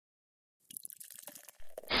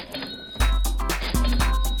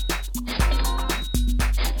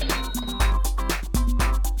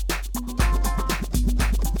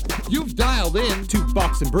Dialed in to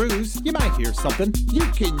Bucks and Brews, you might hear something you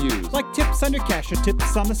can use. like tips on your cash or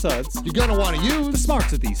tips on the suds. You're gonna want to The use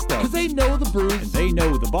smarts of these stuff. because they know the And brews. they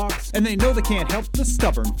know the Bucks, and they know they can't help the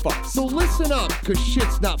stubborn fucks. So listen up, because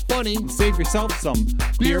shit's not funny. Save yourself some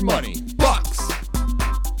Beer money. Bucks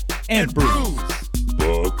and brews.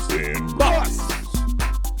 Bucks and Bucks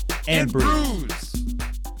Brews. and brews.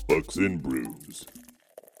 Bucks and Brews.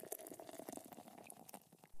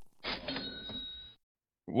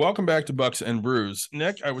 Welcome back to Bucks and Brews.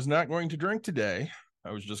 Nick, I was not going to drink today.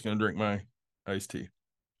 I was just going to drink my iced tea.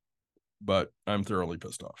 But I'm thoroughly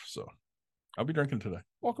pissed off, so I'll be drinking today.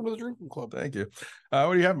 Welcome to the drinking club. Thank you.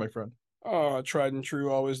 What do you have, my friend? Tried and true,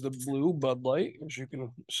 always the blue Bud Light. As you can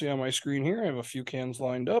see on my screen here, I have a few cans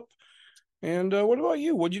lined up. And what about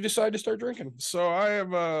you? What'd you decide to start drinking? So I have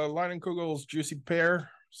Leinenkugel's Juicy Pear.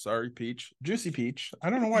 Sorry, Peach. Juicy Peach. I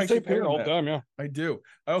don't know why You I say keep pear having all that. the time, yeah. I do.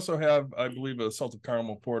 I also have, I believe, a salted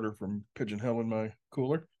caramel porter from Pigeon Hill in my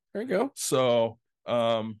cooler. There you go. So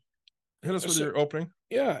hit us with So- your opening.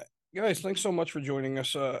 Yeah. Guys, thanks so much for joining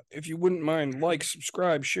us. If you wouldn't mind, like,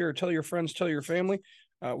 subscribe, share, tell your friends, tell your family.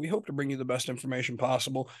 We hope to bring you the best information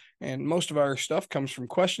possible. And most of our stuff comes from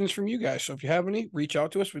questions from you guys. So if you have any, reach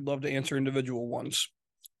out to us. We'd love to answer individual ones.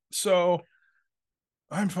 So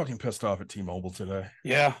I'm fucking pissed off at T-Mobile today.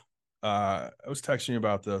 Yeah. I was texting you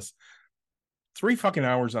about this 3 fucking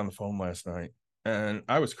hours on the phone last night, and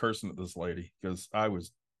I was cursing at this lady because I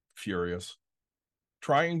was furious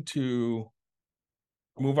trying to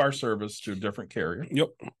move our service to a different carrier. Yep.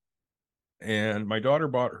 And my daughter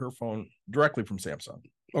bought her phone directly from Samsung.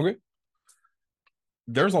 Okay.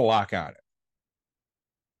 There's a lock on it.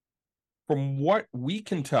 From what we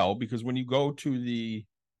can tell, because when you go to the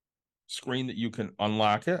screen that you can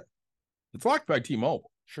unlock it, it's locked by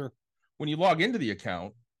T-Mobile. Sure. When you log into the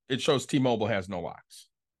account, it shows T-Mobile has no locks.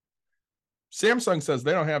 Samsung says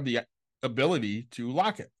they don't have the ability to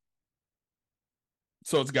lock it.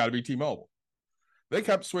 So it's got to be T-Mobile. They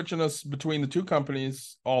kept switching us between the two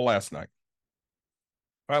companies all last night.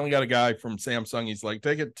 Finally got a guy from Samsung. He's like,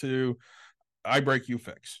 take it to I break, you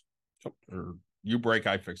fix. Or you break,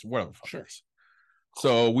 I fix. Whatever the fuck Sure. it is.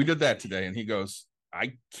 So we did that today, and he goes,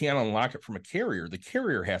 I can't unlock it from a carrier. The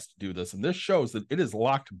carrier has to do this. And this shows that it is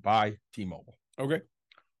locked by T-Mobile. Okay.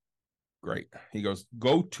 Great. He goes,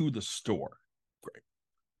 go to the store. Great.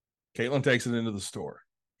 Caitlin takes it into the store.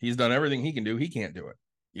 He's done everything he can do. He can't do it.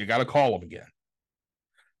 You got to call him again.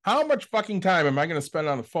 How much fucking time am I going to spend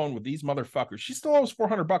on the phone with these motherfuckers? She still owes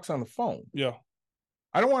 $400 on the phone. Yeah.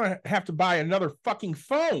 I don't want to have to buy another fucking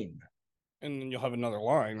phone. And then you'll have another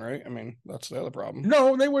line, right? I mean, that's the other problem.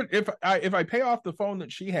 No, they would. If I pay off the phone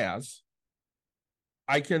that she has,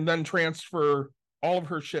 I can then transfer all of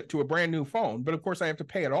her shit to a brand new phone. But of course, I have to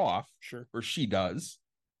pay it off, Sure. or she does,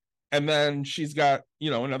 and then she's got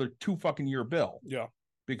another 2 fucking year bill Yeah.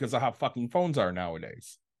 because of how fucking phones are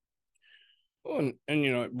nowadays. Well, and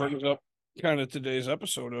it brings up kind of today's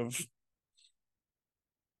episode of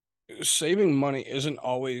saving money isn't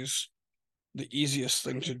always the easiest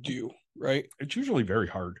thing to do, right? It's usually very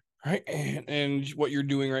hard. Right. And what you're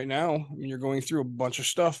doing right now, I mean, you're going through a bunch of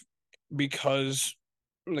stuff because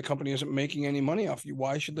the company isn't making any money off you.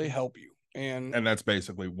 Why should they help you? And And that's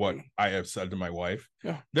basically what I have said to my wife.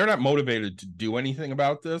 Yeah. They're not motivated to do anything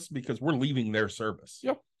about this because we're leaving their service.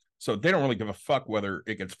 Yep. So they don't really give a fuck whether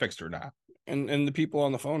it gets fixed or not. and the people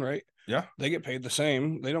on the phone, right? Yeah. They get paid the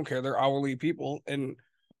same. They don't care. They're hourly people, and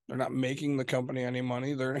they're not making the company any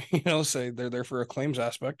money. They're, say they're there for a claims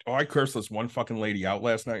aspect. Oh, I cursed this one fucking lady out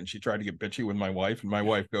last night, and she tried to get bitchy with my wife. And my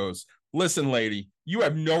wife goes, listen, lady, you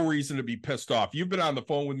have no reason to be pissed off. You've been on the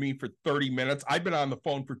phone with me for 30 minutes. I've been on the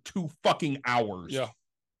phone for 2 fucking hours. Yeah.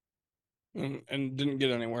 And didn't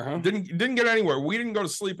get anywhere, huh? Didn't get anywhere. We didn't go to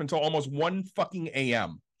sleep until almost 1 fucking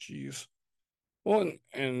a.m. Jeez. Well,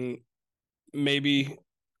 and maybe,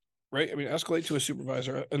 right? I mean, escalate to a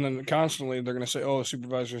supervisor, and then constantly they're going to say, "Oh, a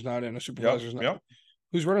supervisor's not in. A supervisor's not." Yep.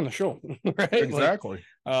 Who's running the show, right? Exactly.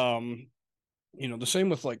 The same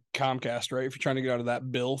with like Comcast, right? If you're trying to get out of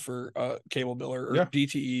that bill for cable bill or Yeah.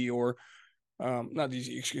 DTE or not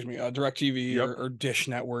DTE, excuse me, DirecTV Yep. or Dish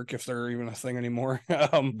Network, if they're even a thing anymore.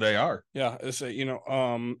 They are. Yeah, it's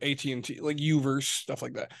AT&T, like Uverse, stuff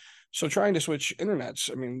like that. So trying to switch internets,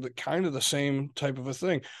 I mean, kind of the same type of a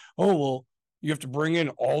thing. Oh, well, you have to bring in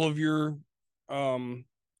all of your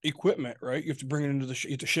equipment, right? You have to bring it into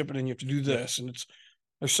you have to ship it and you have to do this. And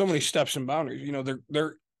there's so many steps and boundaries.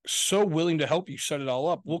 They're so willing to help you set it all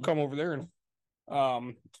up. We'll come over there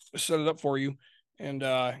and set it up for you. And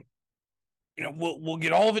we'll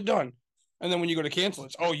get all of it done. And then when you go to cancel,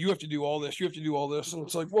 it's, oh, you have to do all this, you have to do all this. And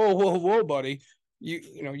it's like, whoa, buddy.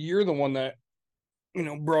 You're the one that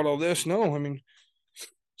brought all this. No, I mean,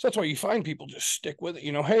 so that's why you find people just stick with it,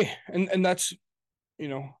 hey, and that's,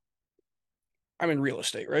 I'm in real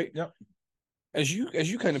estate, right? Yep. As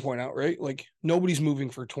you kind of point out, right? Like nobody's moving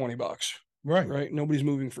for $20, right? Nobody's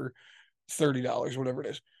moving for $30, whatever it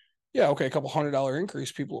is. Yeah, okay, a couple $100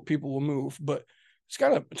 increase, people will move, but it's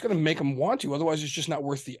gotta make them want to. Otherwise, it's just not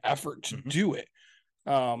worth the effort to do it.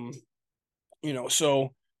 So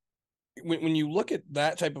when you look at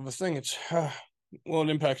that type of a thing, it's well, it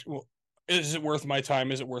impacts. Well, is it worth my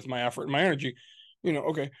time? Is it worth my effort and my energy?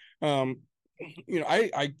 Okay.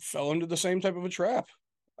 I fell into the same type of a trap.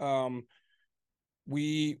 When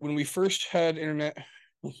we first had internet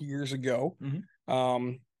years ago,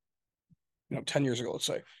 10 years ago, let's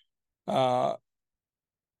say,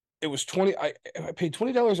 it was I paid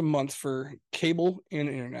 $20 a month for cable and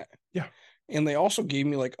internet. Yeah. And they also gave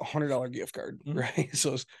me like $100 gift card, right?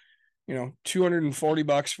 So it's,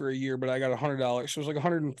 $240 for a year, but I got $100. So it was like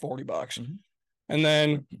 $140. And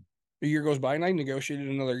then a year goes by and I negotiated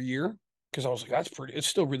another year because I was like, it's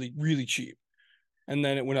still really, really cheap. And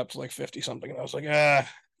then it went up to like 50 something. And I was like,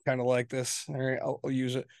 kind of like this. All right, I'll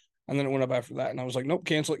use it. And then it went up after that. And I was like, nope,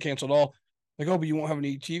 cancel it all. Like, oh, but you won't have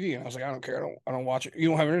any TV. And I was like, I don't care. I don't watch it. You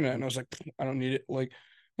don't have internet. And I was like, I don't need it. Like,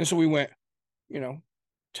 and so we went,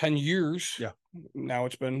 10 years. Yeah. Now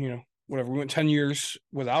it's been, whatever. We went 10 years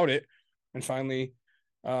without it. And finally,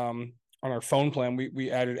 on our phone plan,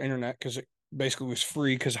 we added internet because it basically was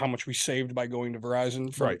free because how much we saved by going to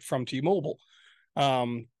Verizon from T-Mobile.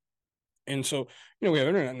 And so, we have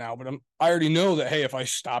internet now, but I already know that, hey, if I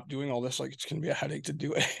stop doing all this, like it's going to be a headache to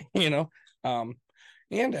do it,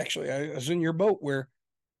 and actually I was in your boat where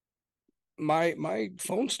my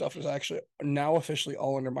phone stuff is actually now officially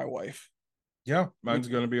all under my wife. Yeah. Mine's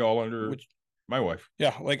going to be all under my wife.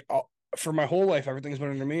 Yeah. Like for my whole life, everything's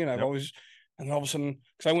been under me. And I've always, and all of a sudden,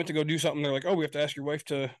 because I went to go do something, they're like, oh, we have to ask your wife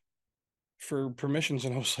for permissions.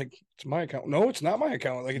 And I was like, it's my account. No, it's not my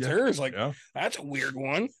account. Like it's hers. Like that's a weird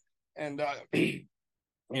one. And,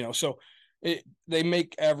 so they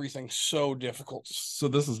make everything so difficult. So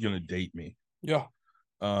this is going to date me. Yeah.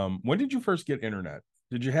 When did you first get internet?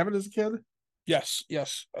 Did you have it as a kid? Yes.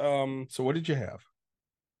 So what did you have?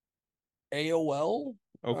 AOL.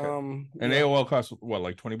 Okay. And AOL costs what,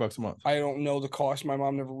 like $20 a month? I don't know the cost. My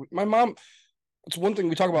mom, it's one thing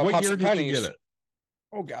we talk about. What year did you get it?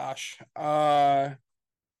 Oh gosh.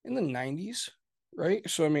 In the 90s, right?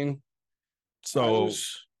 So, I mean,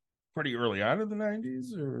 pretty early on in the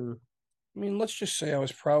 90s, or? I mean, let's just say I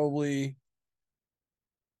was probably,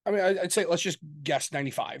 I'd say, let's just guess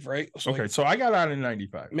 95, right? So okay. So I got on in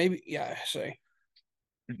 95. Maybe. Yeah. Say.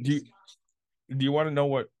 Do you want to know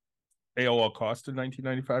what AOL cost in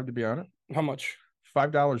 1995 to be on it? How much?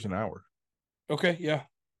 $5 an hour. Okay, yeah.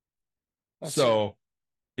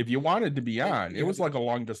 If you wanted to be on, it was like a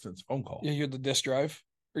long distance phone call. Yeah, you had the disk drive,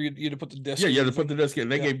 or you had to put the disk. Yeah, you had to put the disk in.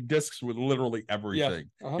 They gave discs with literally everything.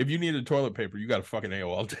 Yeah. If you needed toilet paper, you got a fucking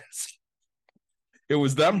AOL disc. It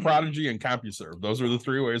was them, Prodigy, and CompuServe. Those were the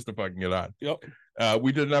three ways to fucking get on. Yep.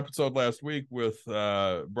 We did an episode last week with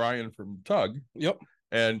Brian from Tug. Yep.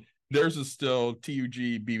 And theirs is still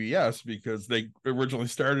TUG BBS because they originally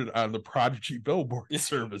started on the Prodigy billboard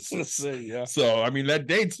service. Yeah. So, I mean, that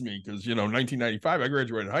dates me because, 1995, I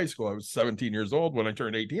graduated high school. I was 17 years old. When I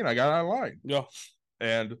turned 18, I got online. Yeah.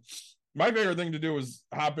 And my favorite thing to do was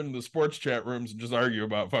hop into the sports chat rooms and just argue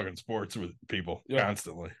about fucking sports with people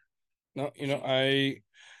constantly. No, I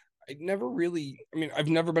never really, I've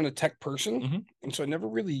never been a tech person. And so I never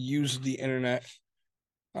really used the internet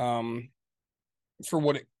for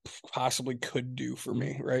what it possibly could do for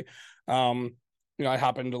me, right? I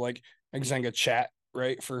hop into like Xanga chat,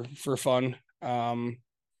 right, for fun. And,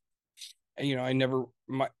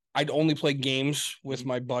 I'd only play games with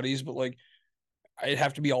my buddies, but like I'd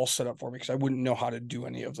have to be all set up for me because I wouldn't know how to do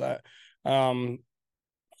any of that.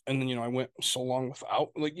 And then, I went so long without,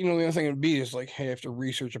 like, the other thing it would be is like, hey, I have to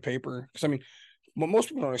research a paper. Because, what most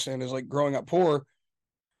people don't understand is like growing up poor,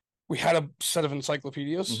 we had a set of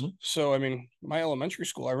encyclopedias. So, my elementary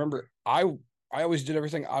school, I remember I always did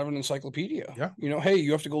everything out of an encyclopedia. Yeah. Hey,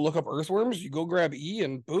 you have to go look up earthworms. You go grab E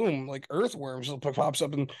and boom, like earthworms, it pops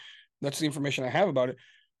up and that's the information I have about it.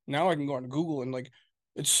 Now I can go on Google and like,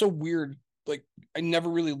 it's so weird. Like I never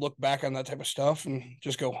really look back on that type of stuff and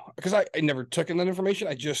just go, because I never took in that information.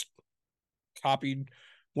 I just copied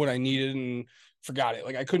what I needed and forgot it.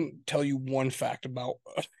 Like I couldn't tell you one fact about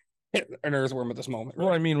an earthworm at this moment.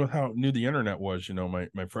 Right? Well, with how new the internet was,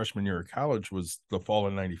 my freshman year of college was the fall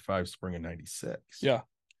of 95, spring of 96. Yeah.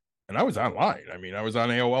 And I was online. I was on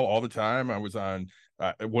AOL all the time. I was on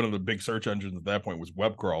one of the big search engines at that point was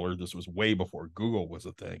Web Crawler. This was way before Google was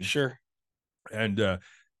a thing. Sure. And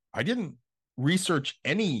I didn't research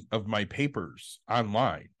any of my papers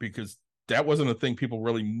online because that wasn't a thing people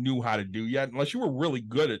really knew how to do yet, unless you were really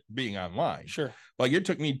good at being online. Sure. Like it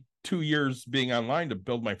took me 2 years being online to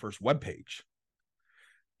build my first web page.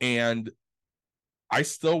 And I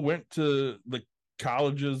still went to the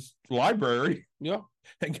college's library Yeah.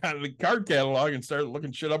 and got the card catalog and started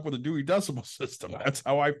looking shit up with a Dewey Decimal System. That's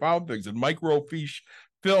how I found things, and microfiche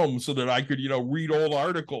film so that I could, read old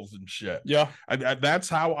articles and shit. Yeah. That's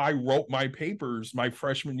how I wrote my papers my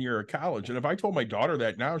freshman year of college. And if I told my daughter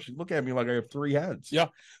that now, she'd look at me like I have 3 heads. Yeah.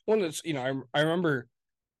 Well, it's, I remember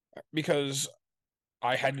because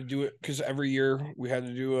I had to do it because every year we had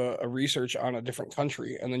to do a research on a different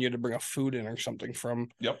country, and then you had to bring a food in or something from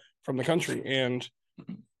the country. And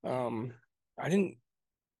I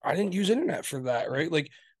didn't use internet for that, right? Like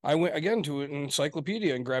I went again to an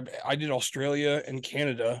encyclopedia and I did Australia and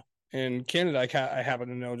Canada. And Canada, I happen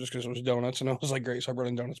to know just because it was donuts, and I was like, great, so I brought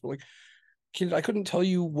in donuts. But like Canada, I couldn't tell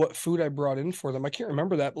you what food I brought in for them. I can't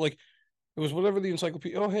remember that, but like it was whatever the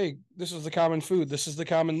encyclopedia. Oh, hey, this is the common food. This is the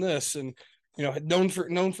common this, and known for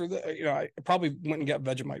the. I probably went and got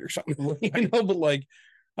Vegemite or something. I know, but like,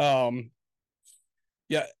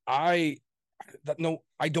 yeah, I don't.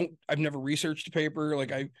 I've never researched a paper.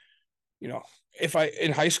 Like if I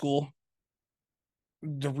in high school,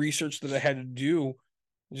 the research that I had to do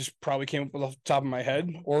just probably came up off the top of my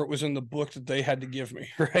head, or it was in the book that they had to give me,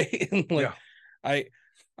 right? And like, I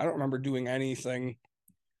don't remember doing anything,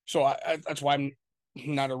 so that's why I'm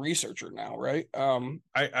not a researcher now, right?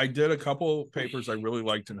 I did a couple papers I really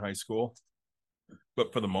liked in high school,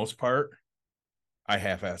 but for the most part, I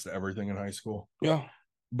half-assed everything in high school. Yeah.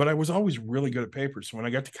 But I was always really good at papers. So when I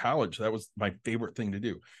got to college, that was my favorite thing to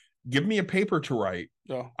do. Give me a paper to write.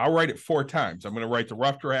 Yeah. I'll write it 4 times. I'm going to write the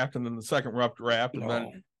rough draft and then the second rough draft and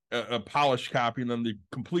then a polished copy and then the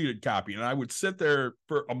completed copy. And I would sit there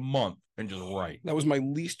for a month and just write. That was my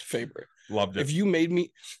least favorite. Loved it. If you made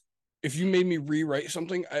me rewrite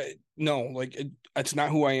something, it's not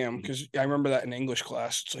who I am. Because I remember that in English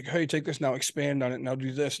class. It's like, hey, take this now, expand on it, now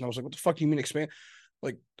do this. And I was like, what the fuck do you mean expand?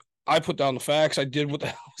 Like, I put down the facts. I did what the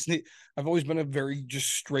hell was needed. I've always been a very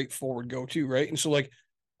just straightforward go-to, right? And so like,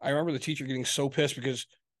 I remember the teacher getting so pissed because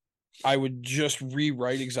I would just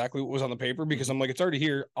rewrite exactly what was on the paper because I'm like, it's already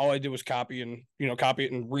here. All I did was copy it and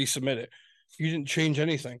resubmit it. You didn't change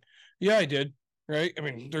anything. Yeah, I did. Right. I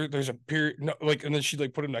mean, there's a period, and then she'd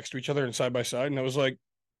like put them next to each other and side by side. And I was like,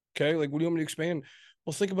 okay, like, what do you want me to expand?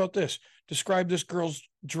 Well, think about this. Describe this girl's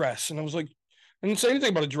dress. And I was like, I didn't say anything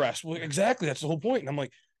about a dress. Well, exactly. That's the whole point. And I'm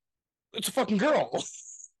like, it's a fucking girl.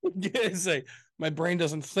 Say my brain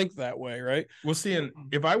doesn't think that way, right? Well, see, and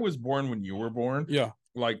if I was born when you were born, yeah,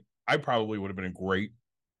 like I probably would have been a great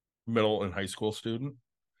middle and high school student.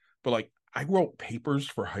 But like I wrote papers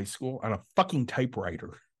for high school on a fucking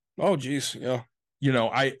typewriter. Oh, geez, yeah.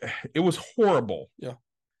 It was horrible. Yeah.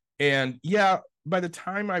 And yeah, by the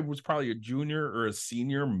time I was probably a junior or a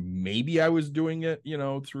senior, maybe I was doing it,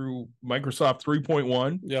 through Microsoft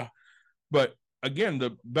 3.1. Yeah. But again,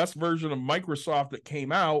 the best version of Microsoft that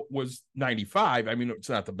came out was 95. I mean, it's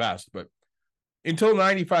not the best, but until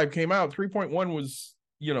 95 came out, 3.1 was,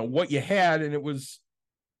 what you had, and it was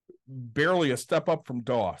barely a step up from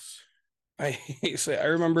DOS. I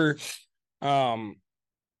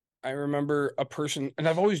remember a person, and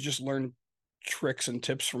I've always just learned tricks and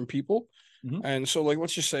tips from people. Mm-hmm. And so like,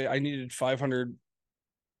 let's just say I needed 500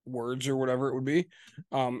 words or whatever it would be.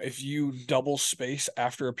 If you double space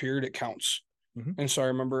after a period, it counts. Mm-hmm. And so I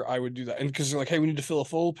remember I would do that. And because they're like, hey, we need to fill a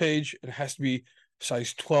full page. And it has to be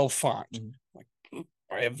size 12 font. Mm-hmm. Like,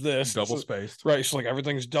 I have this. Double spaced. Right. So like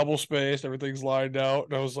everything's double spaced, everything's lined out.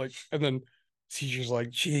 And I was like, and then teacher's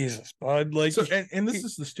like, Jesus, bud. Like, so, and this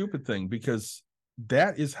is the stupid thing, because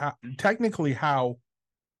that is technically how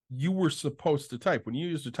you were supposed to type. When you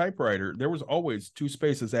used a typewriter, there was always 2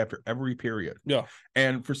 spaces after every period. Yeah.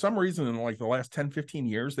 And for some reason, in like the last 10, 15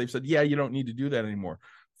 years, they've said, yeah, you don't need to do that anymore.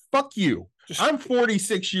 Fuck you. I'm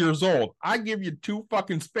 46 years old. I give you 2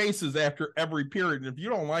 fucking spaces after every period. And if you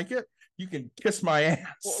don't like it, you can kiss my ass.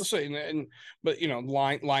 Well, say, but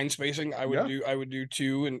line spacing, I would do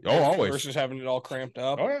 2, and always versus having it all cramped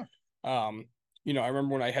up. Oh yeah. I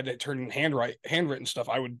remember when I had to turn in handwritten stuff,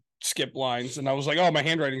 I would skip lines, and I was like, oh, my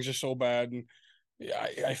handwriting's just so bad. And yeah,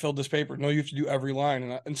 I filled this paper. No, you have to do every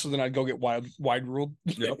line, and so then I'd go get wide ruled,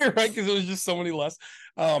 yep. Right? Because it was just so many less.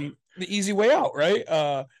 The easy way out,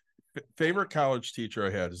 right? Favorite college teacher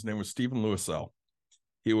I had, his name was Stephen Lewisell.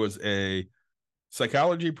 He was a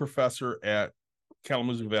psychology professor at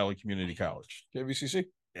Kalamazoo Valley Community College, KVCC,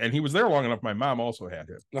 and he was there long enough. My mom also had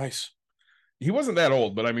him. Nice. he wasn't that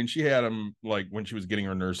old, but I mean, she had him like when she was getting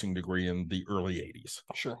her nursing degree in the early 80s.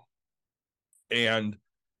 Sure. And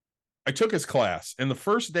I took his class, and the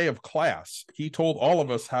first day of class, he told all of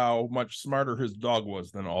us how much smarter his dog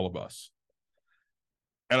was than all of us.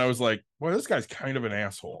 And I was like, well, this guy's kind of an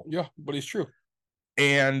asshole. Yeah, but he's true.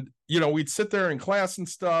 And, you know, we'd sit there in class and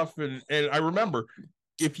stuff. And I remember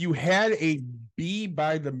if you had a B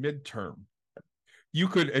by the midterm, you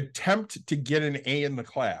could attempt to get an A in the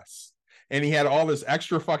class. And he had all this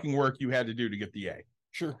extra fucking work you had to do to get the A.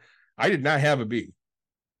 Sure. I did not have a B.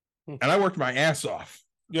 And I worked my ass off.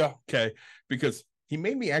 Yeah. Okay. Because he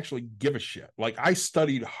made me actually give a shit. Like, I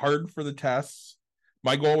studied hard for the tests.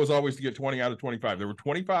 My goal was always to get 20 out of 25. There were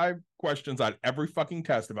 25 questions on every fucking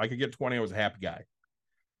test. If I could get 20, I was a happy guy.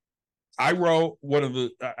 I wrote one of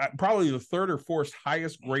the, probably the third or fourth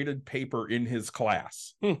highest graded paper in his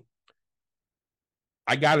class.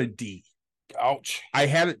 I got a D. Ouch. I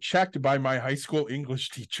had it checked by my high school English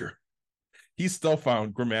teacher. He still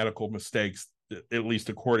found grammatical mistakes, at least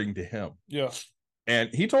according to him. Yeah.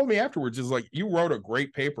 And he told me afterwards, is like, you wrote a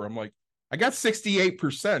great paper. I'm like, I got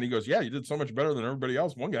 68%. He goes, yeah, you did so much better than everybody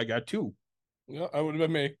else. One guy got 2. Yeah, I would have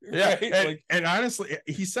been me. Yeah. Right? And honestly,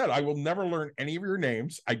 he said, I will never learn any of your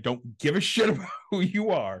names. I don't give a shit about who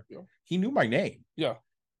you are. Yeah. He knew my name. Yeah.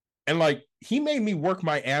 And like, he made me work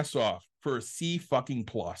my ass off for a C fucking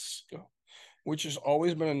plus. Yeah. Which has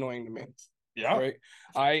always been annoying to me. Yeah.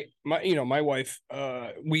 Right. My wife,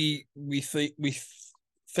 we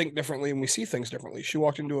think differently and we see things differently. She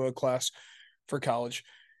walked into a class for college,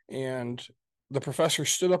 and the professor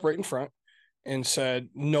stood up right in front and said,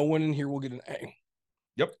 no one in here will get an A.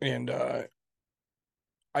 Yep. And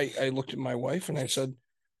I looked at my wife and I said,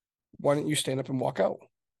 why don't you stand up and walk out?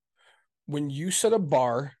 When you set a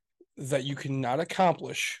bar that you cannot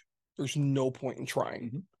accomplish, there's no point in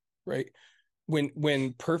trying. Right?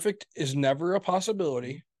 When perfect is never a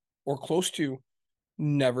possibility or close to,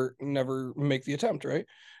 never make the attempt, right?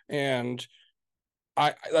 And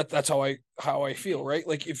that's how I feel, right?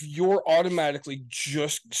 Like, if you're automatically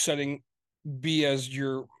just setting B as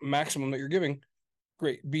your maximum that you're giving,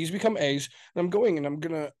 great. B's become A's, and I'm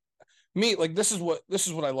gonna meet, like, this is what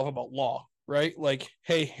I love about law, right? Like,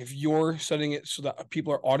 hey, if you're setting it so that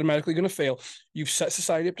people are automatically gonna fail, you've set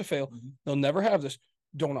society up to fail. They'll never have this.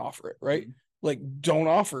 Don't offer it, right? Like, don't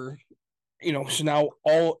offer. So now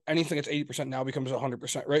anything that's 80% now becomes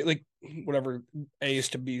 100%, right? Like, whatever A's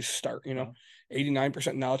to B's start,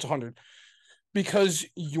 89%, now it's 100, because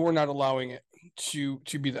you're not allowing it to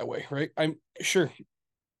be that way, right? I'm sure.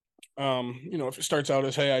 If it starts out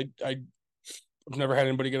as, hey, I've never had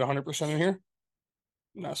anybody get 100% in here.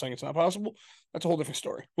 I'm not saying it's not possible. That's a whole different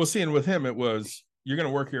story. Well, see, and with him, it was, you're going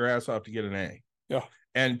to work your ass off to get an A. Yeah.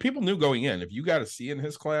 And people knew going in, if you got a C in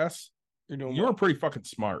his class, you were pretty fucking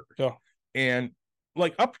smart. Yeah. And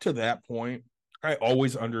like, up to that point, I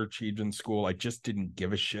always underachieved in school. I just didn't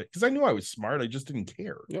give a shit because I knew I was smart. I just didn't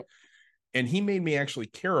care. Yep. And he made me actually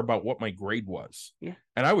care about what my grade was. Yeah.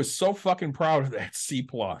 And I was so fucking proud of that C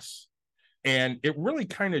plus. And it really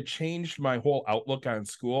kind of changed my whole outlook on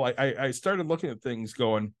school. I started looking at things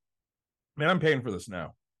going, man, I'm paying for this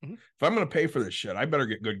now. If I'm going to pay for this shit, I better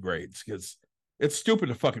get good grades, because it's stupid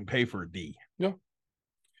to fucking pay for a D. Yeah.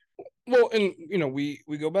 Well, and we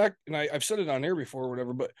go back, and I've said it on air before or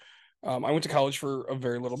whatever, but I went to college for a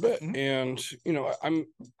very little bit, and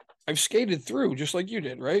I've skated through just like you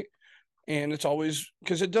did, right? And it's always,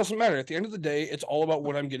 because it doesn't matter at the end of the day, it's all about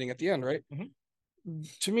what I'm getting at the end, right?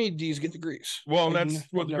 To me, D's get degrees. Well, and that's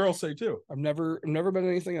what the girls say too. I've never been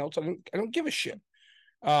anything else. I don't give a shit.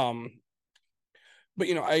 But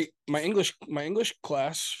my English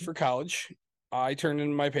class for college, I turned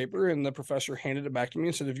in my paper, and the professor handed it back to me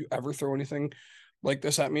and said, if you ever throw anything like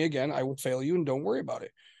this at me again, I will fail you, and don't worry about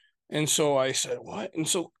it. And so I said, what? And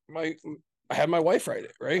so I had my wife write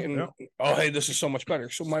it, right? And oh, hey, this is so much better.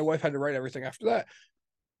 So my wife had to write everything after that,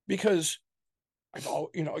 because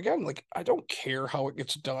again, like, I don't care how it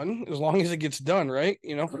gets done as long as it gets done, right?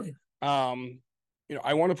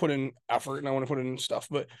 I want to put in effort and I want to put in stuff,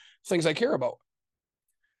 but things I care about,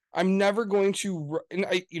 I'm never going to. And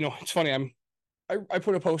it's funny. I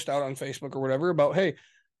put a post out on Facebook or whatever about, hey,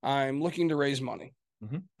 I'm looking to raise money,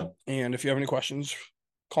 and if you have any questions,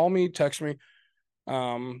 call me, text me,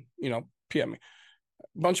 PM me.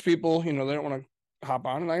 A bunch of people, they don't want to hop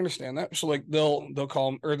on, and I understand that. So like, they'll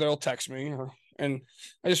call or they'll text me, and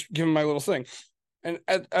I just give them my little thing, and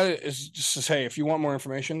it's just says, hey, if you want more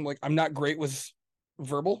information, like, I'm not great with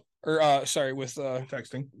verbal or with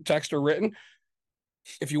texting, text or written.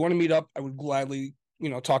 If you want to meet up, I would gladly,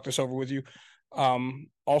 talk this over with you.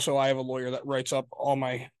 Also, I have a lawyer that writes up all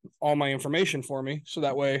my information for me, so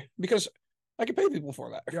that way, because I can pay people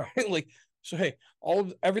for that. Yeah. Like, so hey,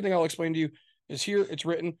 everything I'll explain to you is here. It's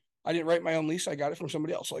written. I didn't write my own lease. I got it from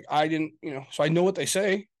somebody else. Like I didn't, so I know what they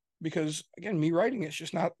say because again, me writing it's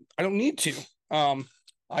just not. I don't need to.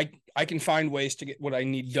 I can find ways to get what I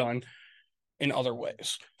need done in other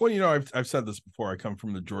ways. Well, I've said this before. I come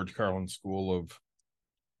from the George Carlin school of,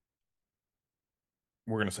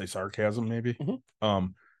 we're going to say sarcasm, maybe.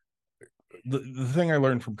 Mhm. The thing I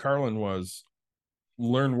learned from Carlin was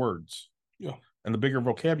learn words. Yeah. And the bigger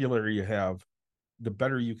vocabulary you have, the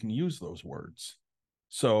better you can use those words.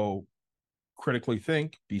 So critically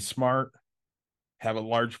think, be smart, have a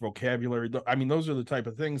large vocabulary. I mean, those are the type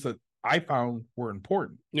of things that I found were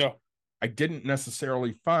important. Yeah. I didn't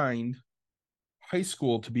necessarily find high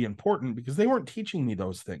school to be important because they weren't teaching me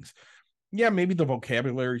those things. Yeah, maybe the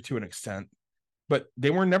vocabulary to an extent, but they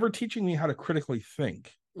were never teaching me how to critically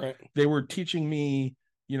think. Right. They were teaching me,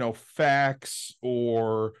 facts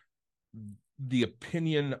or the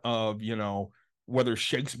opinion of, whether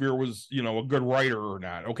Shakespeare was, a good writer or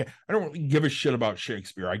not. Okay. I don't really give a shit about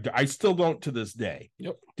Shakespeare. I still don't to this day.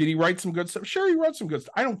 Yep. Did he write some good stuff? Sure, he wrote some good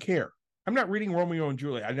stuff. I don't care. I'm not reading Romeo and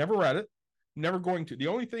Juliet. I never read it. Never going to. The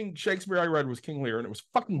only thing Shakespeare I read was King Lear, and it was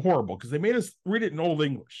fucking horrible because they made us read it in Old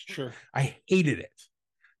English. Sure. I hated it.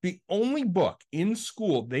 The only book in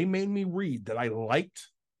school they made me read that I liked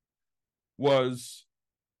was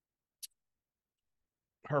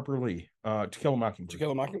Harper Lee, To Kill a Mockingbird. To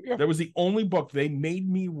Kill a Mockingbird. Yeah. That was the only book they made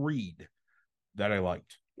me read that I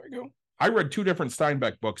liked. There you go. I read 2 different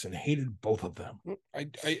Steinbeck books and hated both of them. I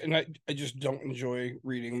just don't enjoy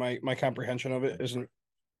reading. My comprehension of it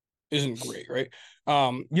isn't great, right?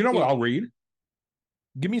 You know what I'll read?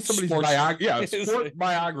 Give me somebody's Sports. biography. Yeah, sport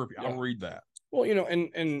biography. Yeah. I'll read that. Well,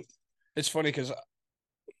 and it's funny because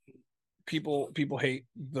people hate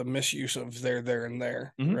the misuse of there, and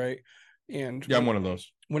there, Mhm. right? And Yeah, I'm one of those.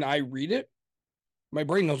 when I read it, my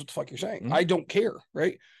brain knows what the fuck you're saying. Mhm. I don't care,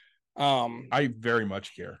 right? I very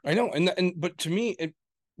much care. I know, and but to me,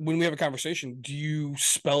 when we have a conversation, do you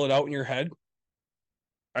spell it out in your head?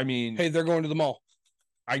 I mean, Hey, they're going to the mall.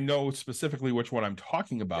 I know specifically which one I'm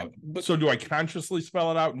talking about. Yeah, but- so do I consciously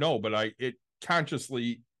spell it out? No, but it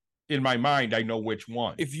consciously in my mind, I know which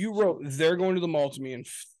one. If you wrote "they're going to the mall" to me in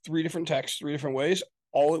 3 different texts, 3 different ways,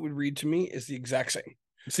 all it would read to me is the exact same.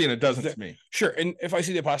 See, and it doesn't to me. Sure, and if I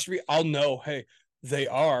see the apostrophe, I'll know. Hey, they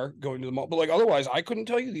are going to the mall. But like otherwise, I couldn't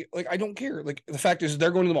tell you. I don't care. Like the fact is,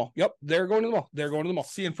 they're going to the mall. Yep, they're going to the mall. They're going to the mall.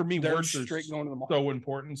 See, and for me, They're words straight are going to the mall. so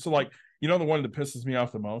important. So, like, the one that pisses me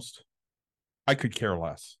off the most, I could care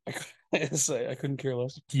less. I couldn't care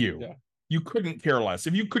less. You couldn't care less.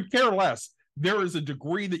 If you could care less, there is a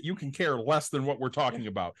degree that you can care less than what we're talking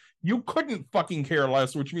about. You couldn't fucking care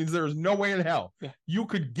less, which means there is no way in hell you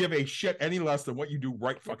could give a shit any less than what you do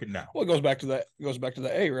right fucking now. Well, it goes back to that. It goes back to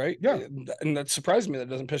the A, right? Yeah. And that surprised me. That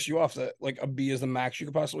doesn't piss you off. That like a B is the max you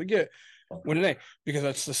could possibly get with an A, because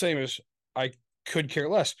that's the same as I could care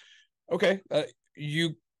less. Okay,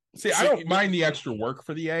 you see. I don't mind the extra work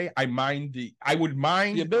for the A. I would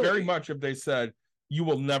mind very much if they said, you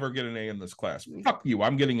will never get an A in this class. Fuck you.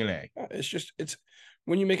 I'm getting an A. It's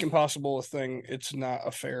when you make impossible a thing, it's not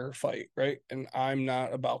a fair fight, right? And I'm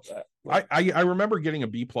not about that. I remember getting a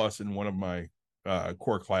B+ in one of my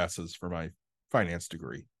core classes for my finance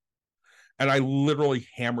degree. And I literally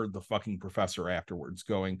hammered the fucking professor afterwards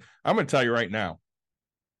going, I'm going to tell you right now,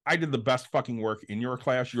 I did the best fucking work in your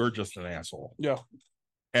class. You're just an asshole. Yeah.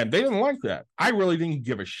 And they didn't like that. I really didn't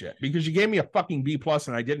give a shit because you gave me a fucking B+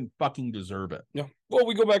 and I didn't fucking deserve it. Yeah. Well,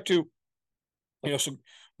 we go back to, so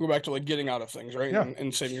go back to like getting out of things, right? Yeah.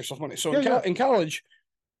 And saving yourself money. So Yeah, in college,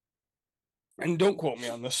 and don't quote me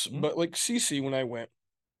on this, but like CC, when I went,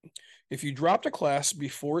 if you dropped a class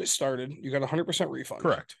before it started, you got 100% refund.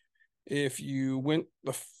 Correct. If you went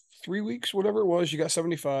the 3 weeks, whatever it was, you got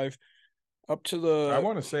 75. Up to the I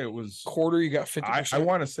want to say it was quarter, you got 50%. I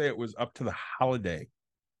want to say it was up to the holiday.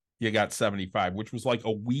 You got 75, which was like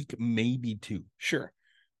a week, maybe 2. Sure.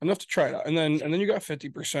 Enough to try it out. And then you got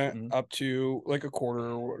 50% up to like a quarter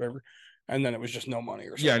or whatever. And then it was just no money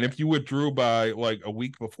or something. Yeah, and if you withdrew by like a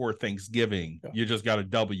week before Thanksgiving, you just got a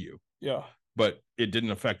W. Yeah. But it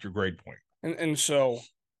didn't affect your grade point. And so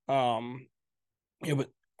but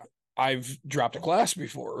I've dropped a class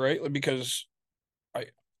before, right? Like, because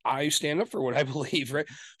I stand up for what I believe, right?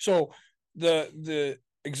 So the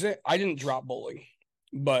exam, I didn't drop bowling,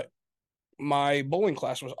 but my bowling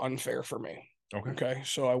class was unfair for me. Okay.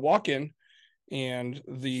 So I walk in and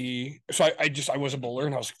I was a bowler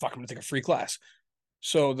and I was like, fuck, I'm gonna take a free class.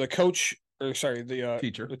 So the coach,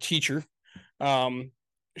 the teacher,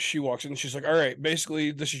 she walks in and she's like, all right,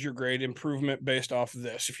 basically this is your grade improvement based off of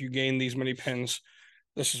this. If you gain these many pins,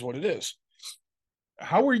 this is what it is.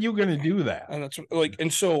 how are you going to do that? And that's like,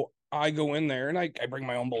 and so I go in there and I bring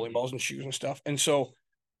my own bowling balls and shoes and stuff. And so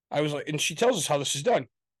I was like, and she tells us how this is done.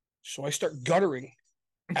 So I start guttering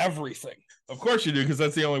everything. Of course you do, because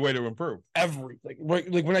that's the only way to improve. Everything. Right.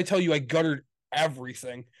 Like when I tell you I guttered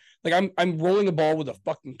everything, like I'm rolling the ball with a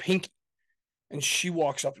fucking pinky. And she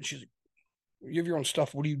walks up and she's like, you have your own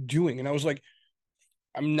stuff. What are you doing? And I was like,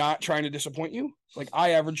 I'm not trying to disappoint you. Like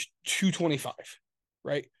I averaged 225,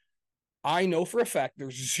 right? I know for a fact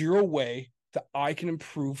there's zero way that I can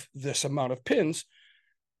improve this amount of pins,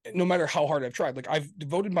 no matter how hard I've tried. Like I've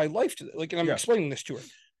devoted my life to it. Like, and I'm explaining this to her.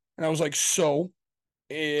 And I was like, so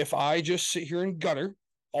if I just sit here and gutter,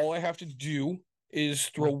 all I have to do is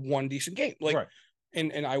throw one decent game. Like, Right.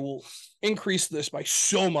 and I will increase this by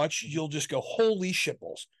so much, you'll just go, holy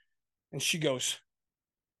shitballs. And she goes,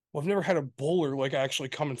 well, I've never had a bowler like actually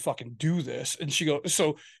come and fucking do this. And she goes,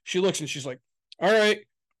 so she looks and she's like, all right,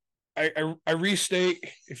 I restate,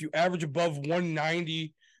 if you average above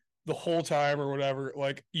 190 the whole time or whatever,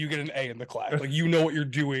 like you get an A in the class. Like you know what you're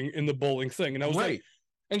doing in the bowling thing. And I was like,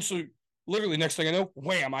 and so literally next thing I know,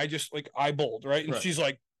 wham, I bowled, right? And she's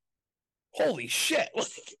like, holy shit.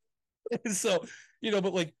 And so,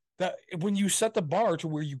 but like that, when you set the bar to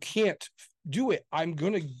where you can't do it, I'm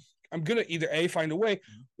gonna either A, find a way,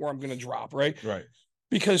 or I'm gonna drop, right? Right.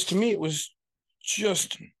 Because to me it was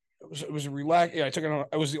just it was a relax. Yeah,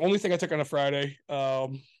 it was the only thing I took on a Friday.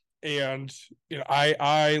 And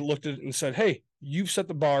I looked at it and said, hey, you've set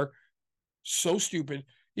the bar so stupid.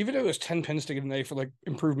 Even if it was 10 pins to get an A for like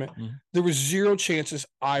improvement, there was zero chances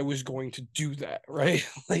I was going to do that, right?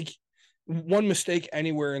 Like one mistake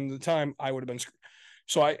anywhere in the time, I would have been screwed.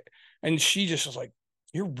 So and she just was like,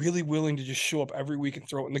 you're really willing to just show up every week and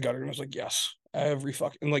throw it in the gutter? And I was like, yes, every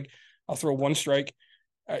fucking, and like, I'll throw one strike.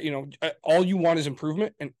 All you want is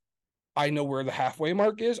improvement. And I know where the halfway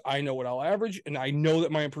mark is. I know what I'll average. And I know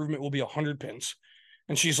that my improvement will be 100 pins.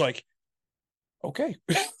 And she's like, okay.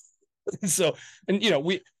 So, and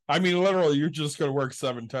literally, you're just going to work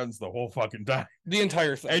 710s the whole fucking time. The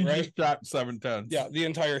entire thing. And right? just shot 710s. Yeah, the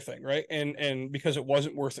entire thing. Right. And because it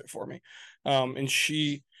wasn't worth it for me. And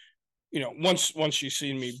she, once she's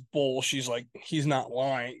seen me bowl, she's like, he's not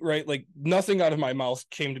lying. Right. Like nothing out of my mouth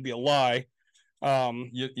came to be a lie.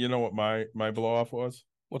 You know what my blow off was?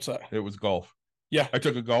 What's that? It was golf. Yeah. I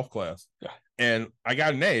took a golf class. Yeah. And I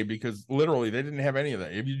got an A because literally they didn't have any of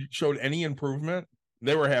that. If you showed any improvement,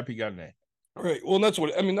 they were happy got an A. Right. Well, that's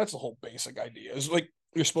the whole basic idea is like,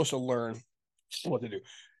 you're supposed to learn what to do,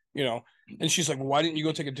 and she's like, well, why didn't you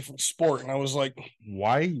go take a different sport? And I was like,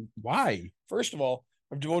 why? First of all,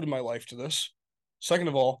 I've devoted my life to this. Second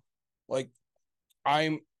of all, like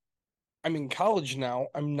I'm in college now.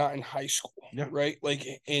 I'm not in high school. Yeah. Right. Like,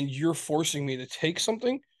 and you're forcing me to take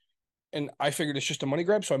something. And I figured it's just a money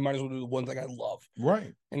grab. So I might as well do the one thing I love.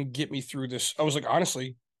 Right. And get me through this. I was like,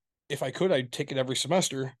 honestly, if I could, I'd take it every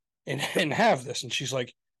semester and have this. And she's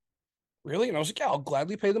like, really? And I was like, yeah, I'll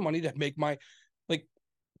gladly pay the money to make my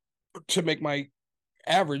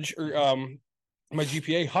average or my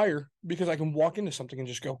GPA higher, because I can walk into something and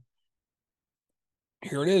just go,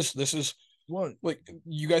 here it is. This is what, like,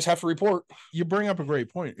 you guys have to report. You bring up a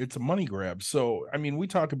great point. It's a money grab. So, we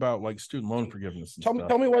talk about like student loan forgiveness. Tell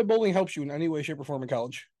me why bowling helps you in any way, shape, or form in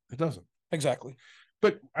college. It doesn't. Exactly.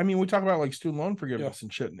 But we talk about like student loan forgiveness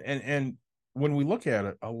and shit. And when we look at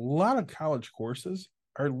it, a lot of college courses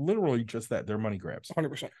are literally just that. They're money grabs.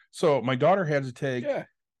 100%. So my daughter had to take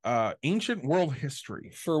ancient world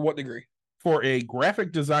history. For what degree? For a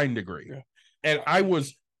graphic design degree. Yeah. And I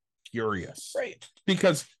was furious. Right.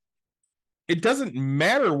 Because it doesn't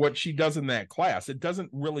matter what she does in that class. It doesn't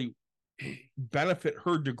really benefit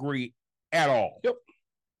her degree at all. Yep.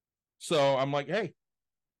 So I'm like, hey,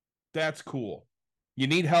 that's cool. You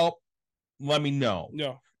need help? Let me know.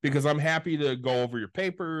 Yeah. Because I'm happy to go over your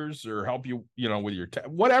papers or help you, with your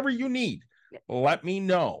whatever you need. Yep. Let me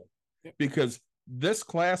know. Yep. Because this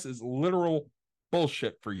class is literal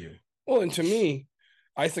bullshit for you. Well, and to me,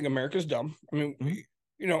 I think America's dumb.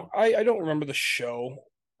 I don't remember the show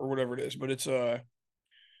or whatever it is, but it's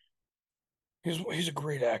he's a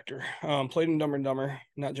great actor. Played in Dumb and Dumber,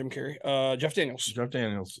 not Jim Carrey. Jeff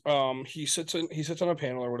Daniels. He sits on a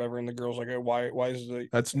panel or whatever, and the girl's like, why is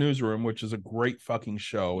that's Newsroom, which is a great fucking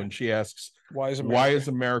show, and she asks, why is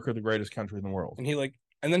America the greatest country in the world?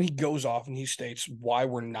 And then he goes off and he states why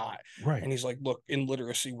we're not. Right. And he's like, look, in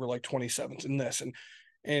literacy, we're like 27th in this.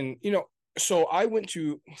 And so I went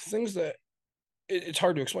to things that it's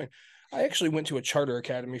hard to explain. I actually went to a charter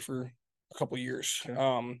academy for a couple of years,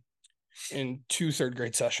 in 2 third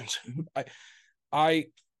grade sessions. I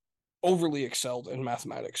overly excelled in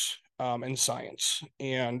mathematics, and science.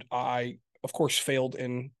 And I of course, failed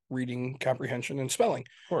in reading comprehension and spelling.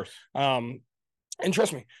 Of course. And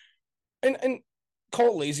trust me, and call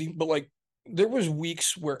it lazy, but like there was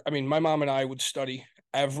weeks where, I mean, my mom and I would study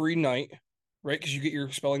every night, right? Because you get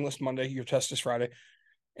your spelling list Monday, your test is Friday,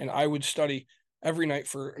 and I would study every night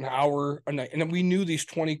for an hour a night, and then we knew these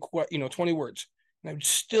 20 words, and I would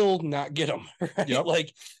still not get them, right? Yep.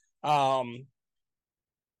 Like,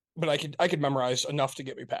 but I could memorize enough to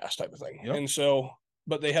get me past, type of thing. Yep. And so,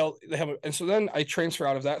 but and so then I transfer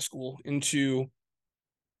out of that school into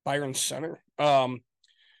Byron Center.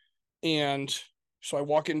 And so I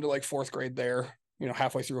walk into like fourth grade there,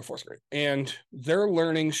 halfway through a fourth grade, and they're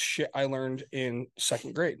learning shit I learned in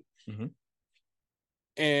second grade. Mhm.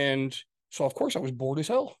 And so of course I was bored as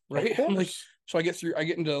hell, right? Like, so I get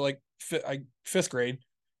into like fifth grade,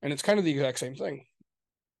 and it's kind of the exact same thing.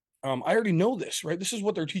 I already know this, right? This is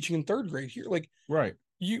what they're teaching in third grade here. Like, Right.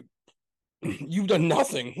 you've done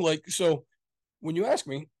nothing. Like, so when you ask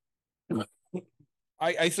me,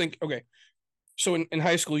 I think, okay, so in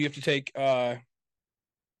high school you have to take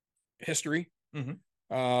history, which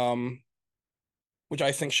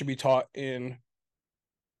I think should be taught in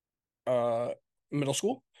middle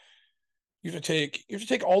school. You have to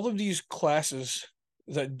take all of these classes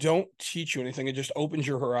that don't teach you anything. It just opens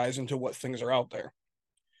your horizon to what things are out there.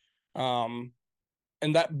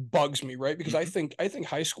 And that bugs me, right? Because I think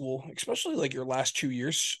high school, especially like your last 2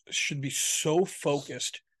 years, should be so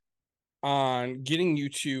focused on getting you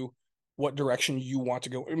to what direction you want to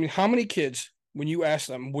go. I mean, how many kids, when you ask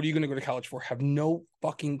them, what are you going to go to college for, have no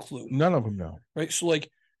fucking clue? None of them know. Right. So like,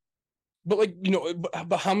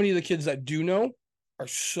 but how many of the kids that do know are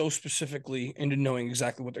so specifically into knowing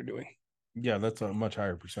exactly what they're doing? Yeah, that's a much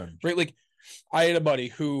higher percentage. Right. Like, I had a buddy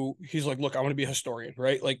who he's like, look, I want to be a historian,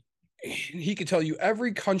 right? Like, he could tell you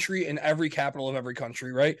every country and every capital of every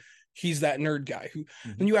country, right? He's that nerd guy who,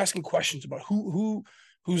 when you ask him questions about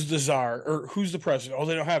who's the czar or who's the president, oh,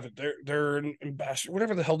 they don't have it. They're an ambassador,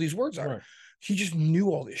 whatever the hell these words are. Right. He just knew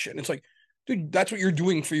all this shit. And it's like, dude, that's what you're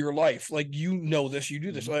doing for your life. Like, you know this, you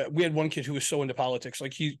do this. We had one kid who was so into politics,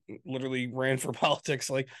 like he literally ran for politics.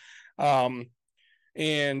 Like, and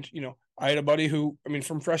I had a buddy who, I mean,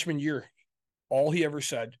 from freshman year, all he ever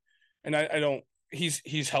said, and I don't,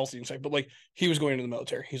 he's healthy inside, but like, he was going into the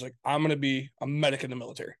military. He's like, I'm going to be a medic in the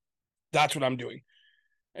military. That's what I'm doing.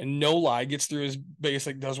 And no lie, gets through his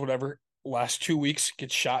basic, does whatever. Last 2 weeks,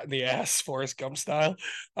 gets shot in the ass, Forrest Gump style.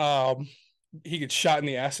 He gets shot in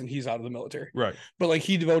the ass and he's out of the military. Right. But like,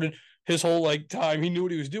 he devoted his whole like time. He knew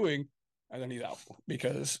what he was doing, and then he's out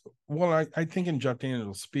because. Well, I think in Jeff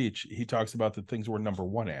Daniels' speech, he talks about the things we're number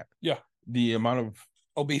one at. Yeah. The amount of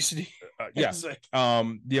obesity. Yes.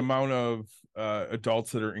 The amount of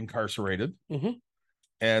adults that are incarcerated,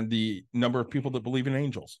 and the number of people that believe in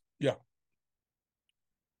angels. Yeah.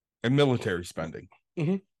 And military spending,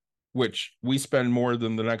 which we spend more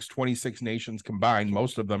than the next 26 nations combined.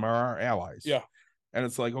 Most of them are our allies. Yeah. And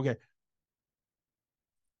it's like, okay,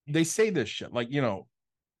 they say this shit like, Cheeto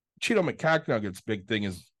McCacknugget's big thing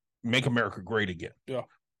is make America great again. Yeah.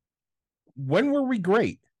 When were we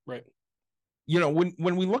great? Right.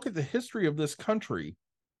 When we look at the history of this country,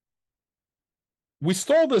 we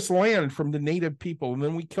stole this land from the native people, and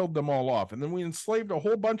then we killed them all off, and then we enslaved a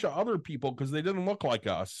whole bunch of other people because they didn't look like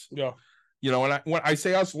us. Yeah. And when I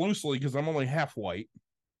say us loosely because I'm only half white.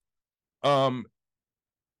 The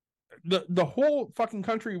whole fucking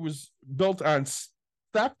country was built on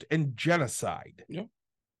theft and genocide. Yeah.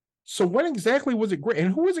 So when exactly was it great?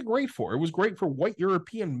 And who was it great for? It was great for white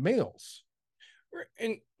European males.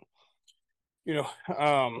 And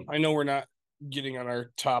I know we're not getting on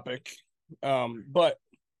our topic, but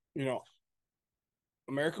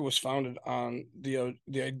America was founded on the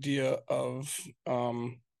idea of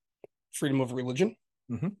freedom of religion.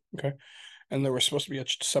 Okay. And there was supposed to be a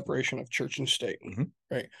separation of church and state.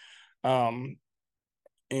 Right. And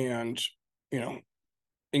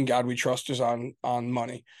in God we trust is on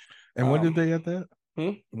money. And when did they add that?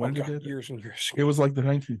 When did they? Years and years ago. It was like the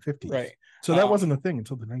 1950s. Right. So that wasn't a thing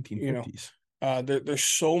until the 1950s. There's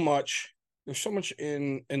so much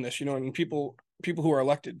in this, and people who are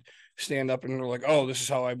elected stand up and they're like, oh, this is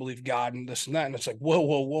how I believe God and this and that. And it's like,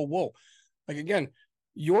 whoa. Like, again,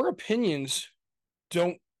 your opinions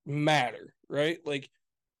don't matter, right? Like,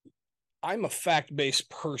 I'm a fact-based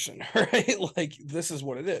person, right? Like, this is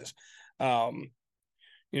what it is. I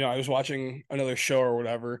was watching another show or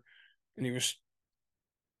whatever, and he was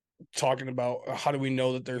talking about how do we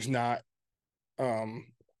know that there's not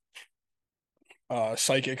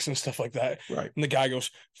psychics and stuff like that. Right. And the guy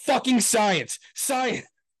goes, fucking science. And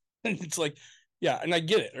it's like, yeah, and I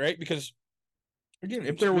get it, right? Because again,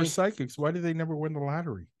 if there were psychics, why did they never win the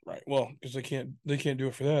lottery? Right. Well, because they can't do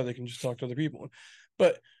it for that. They can just talk to other people.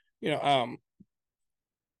 But I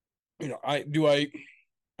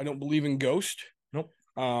don't believe in ghost. Nope.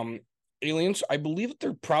 Aliens. I believe that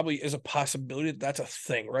there probably is a possibility that that's a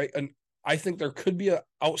thing, right? And I think there could be a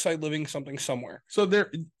outside living something somewhere. So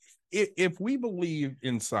if we believe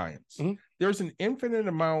in science, Mhm. there's an infinite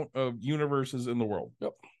amount of universes in the world.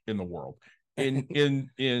 Yep. In the world. In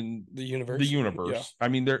The universe. the universe. Yeah. I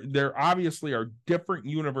mean, there obviously are different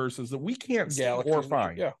universes that we can't see or Galaxies.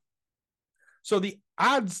 find. Yeah. So the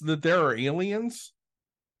odds that there are aliens,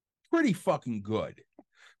 pretty fucking good.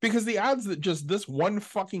 Because the odds that just this one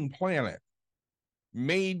fucking planet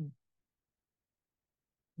made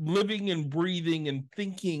living and breathing and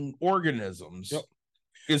thinking organisms Yep.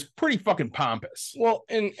 is pretty fucking pompous. Well,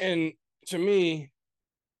 and to me,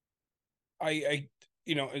 I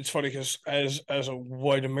it's funny because as a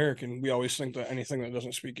white American, we always think that anything that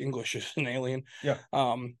doesn't speak English is an alien. Yeah.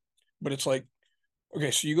 But it's like,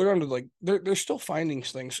 okay, so you go down to like they're still finding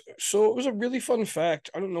things. So it was a really fun fact.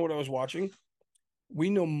 I don't know what I was watching. We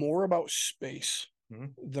know more about space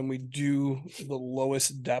Mhm. than we do the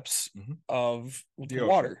lowest depths Mhm. of The the ocean.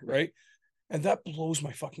 water, right? And that blows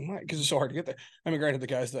my fucking mind because it's so hard to get there. I mean, granted, the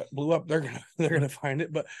guys that blew up, they're gonna find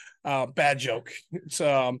it, but bad joke. It's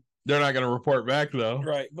They're not going to report back though.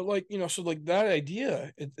 right, but like so like that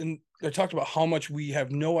idea, and they talked about how much we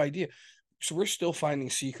have no idea. So we're still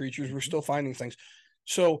finding sea creatures, we're still finding things.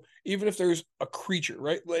 So even if there's a creature,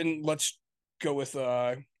 right, and let's go with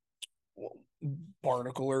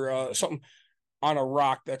barnacle or something on a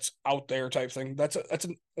rock that's out there type thing. That's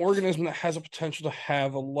an organism that has a potential to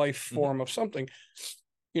have a life form of something.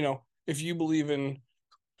 If you believe in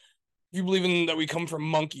that we come from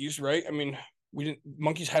monkeys, right? I mean,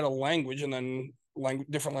 monkeys had a language and then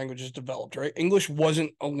different languages developed, right? English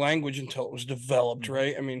wasn't a language until it was developed,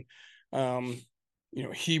 right? I mean,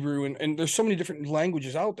 Hebrew and there's so many different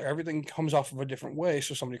languages out there. Everything comes off of a different way.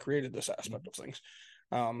 So somebody created this aspect of things.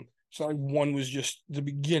 So like one was just the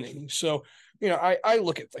beginning. So, I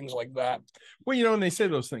look at things like that. Well, and they say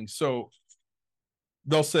those things. So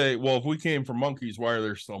they'll say, well, if we came from monkeys, why are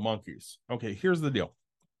there still monkeys? Okay, here's the deal.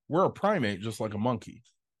 We're a primate just like a monkey.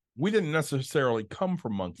 We didn't necessarily come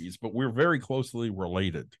from monkeys, but we're very closely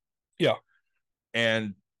related. Yeah.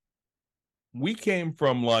 And we came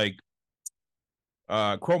from like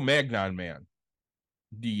Cro-Magnon man.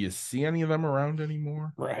 Do you see any of them around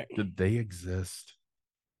anymore? Right. Did they exist?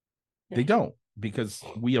 Yeah. They don't, because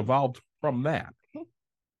we evolved from that.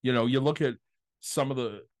 You look at some of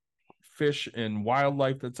the fish and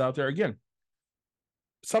wildlife that's out there. Again,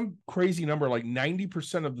 some crazy number, like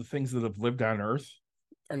 90% of the things that have lived on Earth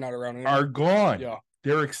are not around anymore. Are gone. Yeah.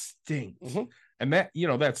 They're extinct. Mhm. And that,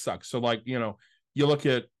 that sucks. So like, you look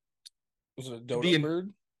at Was it a dodo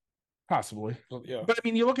bird? possibly. Yeah. But I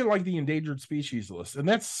mean, you look at like the endangered species list, and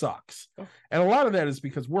that sucks. Yeah. And a lot of that is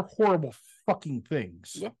because we're horrible fucking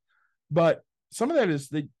things. Yeah. But some of that is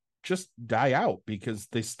they just die out because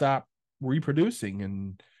they stop reproducing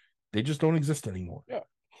and they just don't exist anymore. Yeah.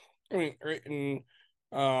 I mean, right. And,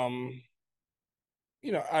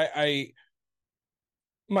 I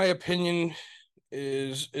my opinion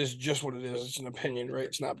is just what it is. It's an opinion, right?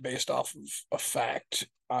 It's not based off of a fact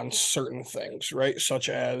on certain things, right? Such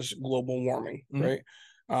as global warming, right?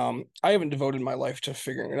 I haven't devoted my life to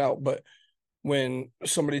figuring it out, but when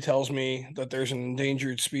somebody tells me that there's an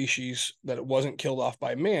endangered species that it wasn't killed off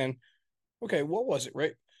by man, okay, what was it,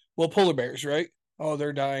 right? Well, polar bears, right? Oh,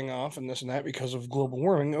 they're dying off and this and that because of global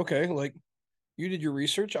warming. Okay, like you did your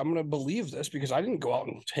research. I'm going to believe this because I didn't go out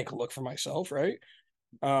and take a look for myself, right?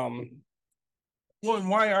 Well, and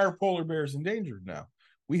why are polar bears endangered now?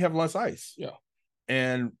 We have less ice. Yeah.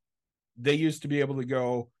 And they used to be able to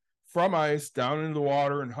go from ice down into the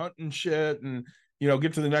water and hunt and shit and,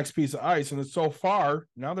 get to the next piece of ice. And it's so far,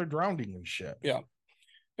 now they're drowning and shit. Yeah.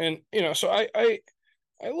 And, so I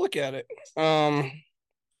look at it.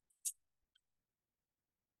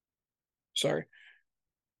 Sorry.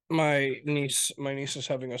 My niece is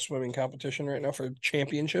having a swimming competition right now for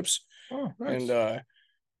championships. Oh, nice. And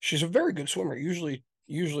she's a very good swimmer. Usually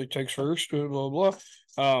takes first, blah blah blah.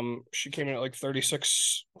 She came in at like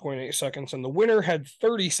 36.8 seconds, and the winner had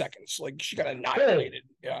 30 seconds. Like she got annihilated.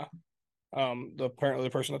 Yeah. Apparently the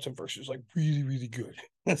person that's in first is like really, really good.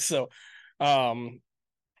 So, but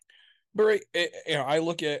right, I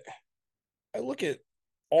look at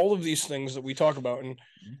all of these things that we talk about and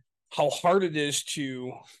how hard it is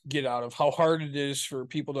to get out of, how hard it is for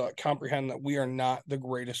people to comprehend that we are not the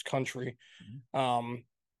greatest country.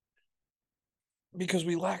 Because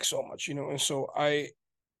we lack so much, and so I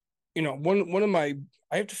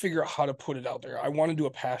have to figure out how to put it out there. I want to do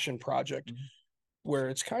a passion project where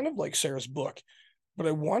it's kind of like Sarah's book, but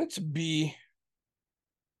I want it to be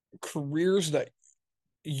careers that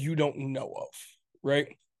you don't know of, right?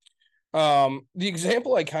 The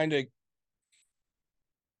example I kind of,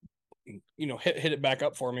 hit it back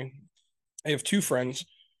up for me. I have two friends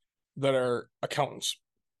that are accountants.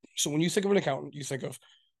 So when you think of an accountant, you think of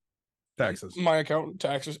Taxes. my accountant,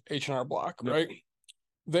 taxes, H&R Block, Yep. right?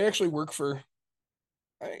 They actually work for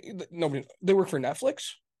nobody. They work for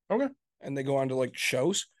Netflix. Okay. And they go on to like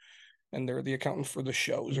shows, and they're the accountant for the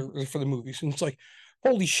shows or for the movies. And it's like,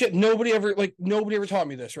 holy shit, nobody ever taught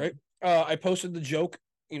me this, right? I posted the joke,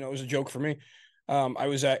 it was a joke for me. I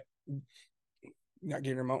was at not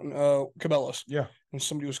Gator Mountain, Cabela's. Yeah. And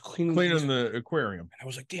somebody was cleaning the aquarium. and I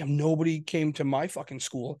was like, damn, nobody came to my fucking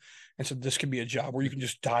school and said this could be a job where you can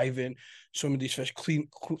just dive in, swim with these fish, clean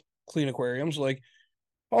aquariums. Like,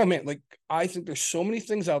 oh man, like I think there's so many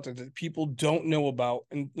things out there that people don't know about,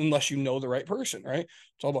 and unless you know the right person, right?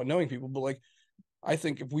 It's all about knowing people. But like, I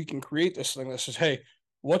think if we can create this thing that says, hey,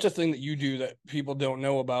 what's a thing that you do that people don't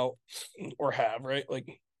know about or have, right?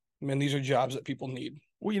 Like, man, these are jobs that people need.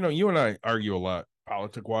 Well, you and I argue a lot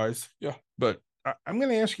politic wise. Yeah. But I'm going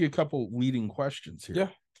to ask you a couple leading questions here. Yeah.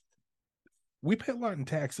 We pay a lot in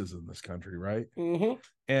taxes in this country, right? Mm-hmm.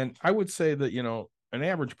 And I would say that, an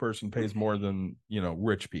average person pays more than,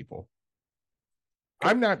 rich people.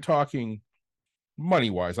 I'm not talking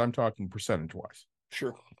money wise. I'm talking percentage wise.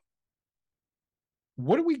 Sure.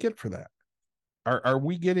 What do we get for that? Are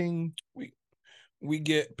we getting We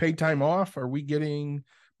get paid time off? Are we getting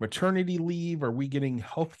maternity leave? Are we getting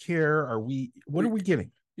health care? What are we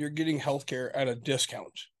getting? You're getting healthcare at a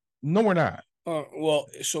discount. No, we're not. Well,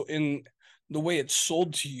 so in the way it's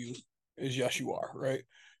sold to you is yes, you are, right?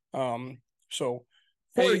 So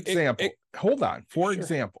For example, hold on. For Sure.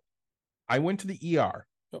 example, I went to the ER.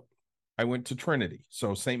 Yep. I went to Trinity,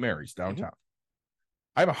 so St. Mary's downtown.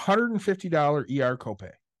 I have a $150 ER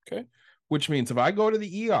copay. Okay. Which means if I go to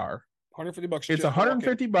the ER, $150. it's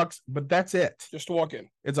 $150, but that's it. just to walk in.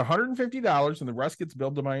 It's $150 and the rest gets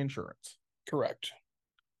billed to my insurance. Correct.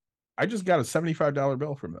 I just got a $75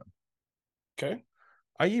 bill from them. Okay.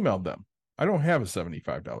 I emailed them. I don't have a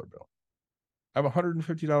 $75 bill. I have a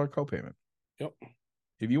 $150 copayment. Yep.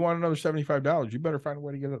 If you want another $75, you better find a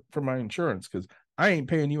way to get it from my insurance because I ain't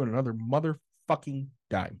paying you another motherfucking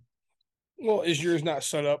dime. Well, is yours not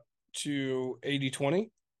set up to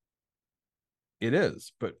 80/20? It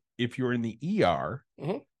is, but if you're in the ER,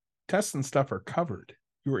 Mhm. tests and stuff are covered.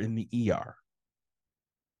 You're in the ER.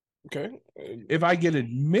 Okay. If I get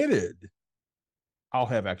admitted, I'll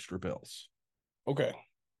have extra bills. Okay.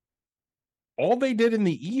 All they did in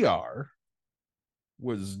the ER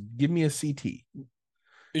was give me a CT.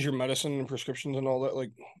 Is your medicine and prescriptions and all that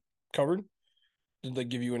like covered? Did they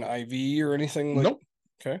give you an IV or anything? Like, Nope.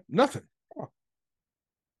 Okay. Nothing. Huh.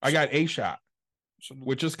 I got a shot, So,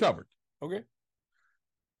 which is covered. okay.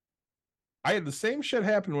 I had the same shit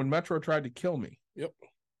happen when Metro tried to kill me. Yep. You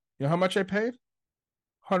know how much I paid?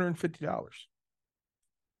 $150.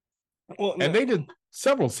 Well, And they did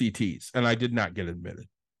several CTs, and I did not get admitted.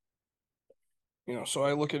 So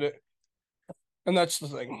I look at it, and that's the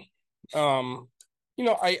thing.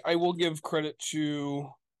 I will give credit to,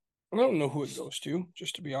 I don't know who it goes to,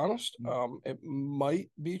 just to be honest. It might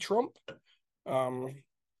be Trump, and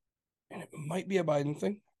it might be a Biden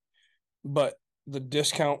thing, but the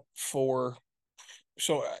discount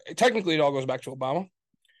technically it all goes back to Obama,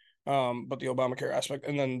 but the Obamacare aspect,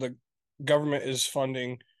 and then the government is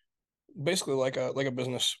funding basically like a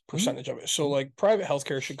business percentage of it. So like private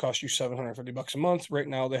healthcare should cost you $750 a month. Right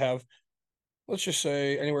now they have, let's just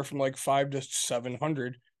say anywhere from like $500 to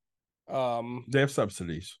 $700. They have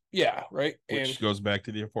subsidies. Yeah, right. Which goes back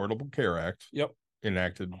to the Affordable Care Act. Yep.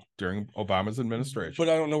 Enacted during Obama's administration. But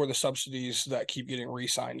I don't know where the subsidies that keep getting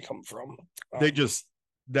re-signed come from. That just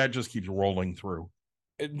keeps rolling through.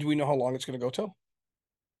 Do we know how long it's going to go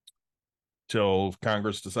till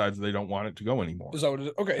Congress decides they don't want it to go anymore? Is that what it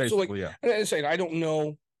is? Okay. Basically, So like, yeah. and I'm saying, I don't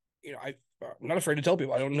know, I'm not afraid to tell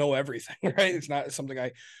people I don't know everything, right? It's not something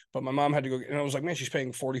but my mom had to go, and I was like, man, she's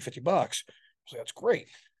paying $40-$50. I was like, that's great.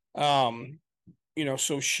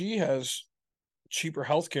 So she has cheaper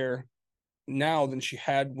healthcare now than she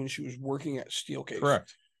had when she was working at Steelcase.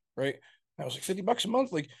 Correct. Right. I was like, $50 a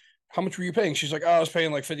month. Like, how much were you paying? She's like, I was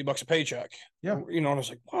paying like $50 a paycheck. Yeah. And I was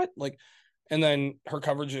like, what? Like, and then her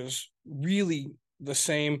coverage is really the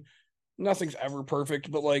same. Nothing's ever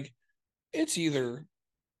perfect, but like, it's either,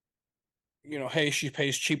 hey, she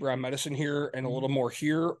pays cheaper on medicine here and a little more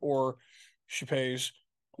here, or she pays,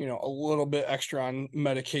 a little bit extra on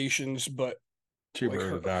medications, but Cheaper like at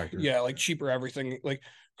her, the doctor. yeah, like cheaper everything. Like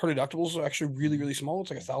her deductibles are actually really, really small. It's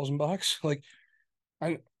like $1,000. Like,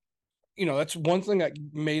 That's one thing that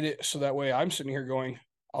made it so that way I'm sitting here going,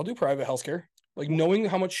 I'll do private healthcare. Like knowing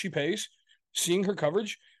how much she pays, seeing her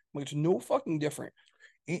coverage, like it's no fucking different.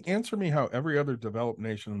 Answer me how every other developed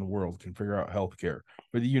nation in the world can figure out healthcare,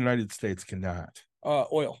 but the United States cannot.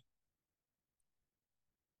 Oil.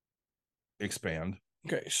 Expand.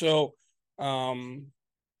 Okay, so I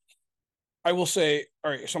will say,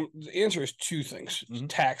 all right, so the answer is two things: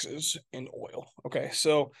 taxes and oil. Okay,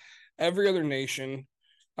 so every other nation,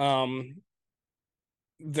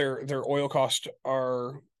 their oil costs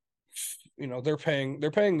are, they're paying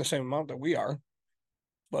the same amount that we are,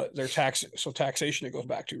 but their taxation it goes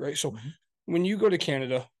back to, right? So when you go to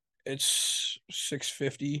Canada, it's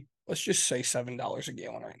 $6.50. Let's just say $7 a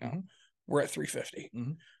gallon right now. We're at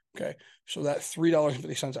 $3.50. Okay, so that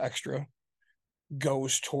 $3.50 extra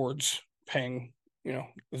goes towards paying,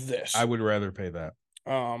 this. I would rather pay that.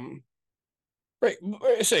 Right.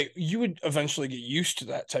 I say you would eventually get used to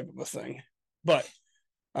that type of a thing, but,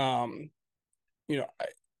 when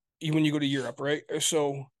you go to Europe, right?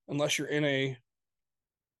 So unless you're in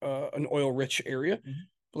an oil rich area,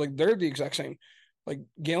 but like they're the exact same. Like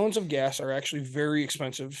gallons of gas are actually very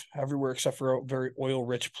expensive everywhere except for a very oil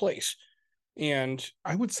rich place. And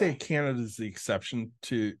I would say Canada is the exception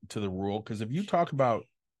to the rule, because if you talk about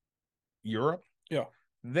Europe,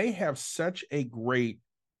 they have such a great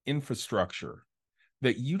infrastructure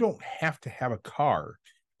that you don't have to have a car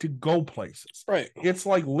to go places. Right. It's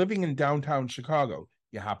like living in downtown Chicago.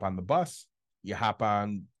 You hop on the bus, you hop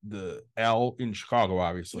on the L in Chicago,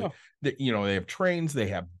 obviously. They have trains, they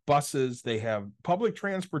have buses, they have public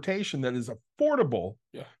transportation that is affordable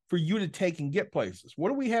for you to take and get places. What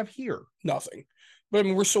do we have here? Nothing. But I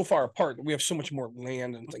mean, we're so far apart that we have so much more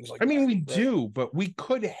land and things like that. We do, but we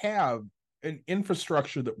could have an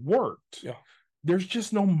infrastructure that worked. Yeah. There's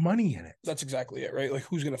just no money in it. That's exactly it, right? Like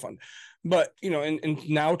who's going to fund? But, and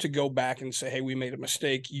now to go back and say, hey, we made a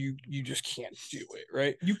mistake, you just can't do it,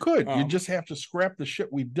 right? You could. You just have to scrap the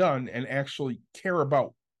shit we've done and actually care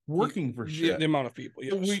about working for shit. The amount of people.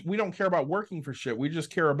 Yes. We don't care about working for shit. We just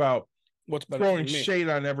care about what's throwing shade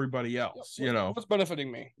on everybody else, What's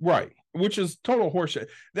benefiting me. Right. Which is total horseshit.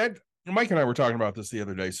 That Mike and I were talking about this the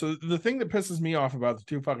other day. So the thing that pisses me off about the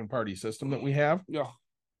two fucking party system that we have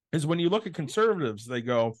is when you look at conservatives, they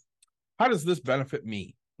go, how does this benefit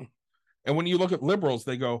me? And when you look at liberals,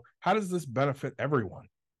 they go, how does this benefit everyone?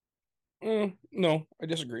 No, I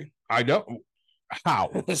disagree. I don't.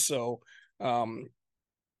 How? So,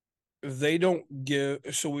 they don't give.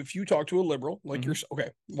 So if you talk to a liberal, like you're,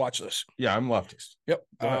 okay, watch this. Yeah, I'm leftist. Yep.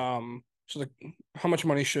 So how much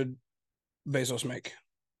money should Bezos make?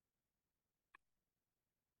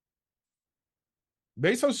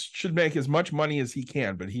 Bezos should make as much money as he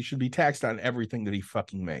can, but he should be taxed on everything that he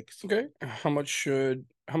fucking makes. Okay. How much should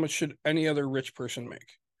any other rich person make?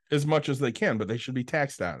 As much as they can, but they should be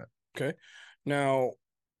taxed on it. Okay. Now,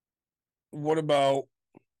 what about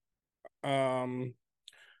Sam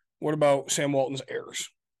Walton's heirs?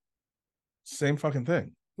 Same fucking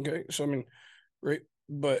thing. Okay. So right,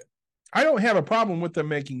 but I don't have a problem with them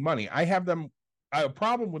making money. I have a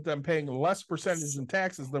problem with them paying less percentage in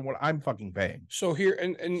taxes than what I'm fucking paying. So here,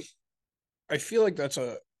 and I feel like it's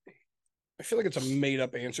a made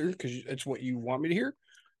up answer because it's what you want me to hear,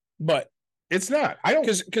 but it's not. I don't,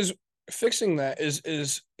 because fixing that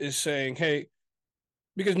is saying, hey,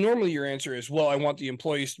 because normally your answer is, well, I want the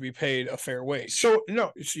employees to be paid a fair wage. So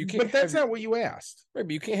no, so you can't. But that's not what you asked. Right,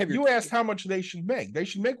 but you can't have. You asked how much they should make. They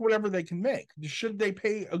should make whatever they can make. Should they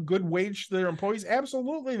pay a good wage to their employees?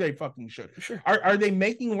 Absolutely, they fucking should. Sure. Are they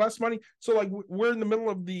making less money? So like we're in the middle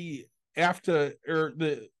of the AFTA or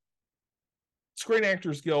the Screen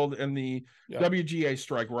Actors Guild and the WGA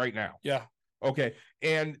strike right now. Yeah. Okay.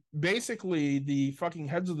 And basically the fucking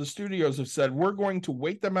heads of the studios have said, we're going to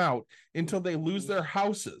wait them out until they lose their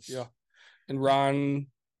houses. Yeah. And Ron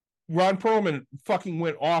Perlman fucking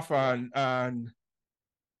went off on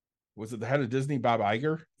was it the head of Disney, Bob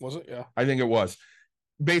Iger? Was it? Yeah. I think it was.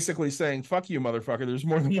 Basically saying, fuck you, motherfucker. There's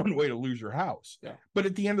more than one way to lose your house. Yeah. But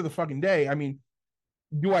at the end of the fucking day,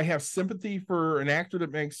 do I have sympathy for an actor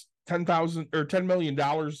that makes $10 million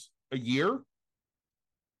a year?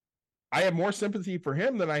 I have more sympathy for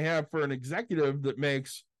him than I have for an executive that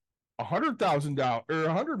makes $100,000 or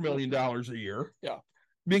 $100 million a year. Yeah.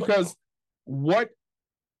 Because what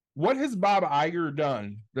has Bob Iger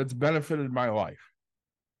done that's benefited my life?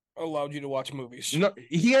 Allowed you to watch movies. No,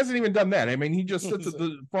 he hasn't even done that. He just sits at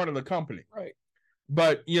the front of the company. Right.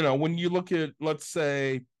 But, when you look at, let's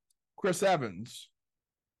say, Chris Evans,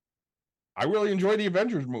 I really enjoy the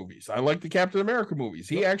Avengers movies. I like the Captain America movies.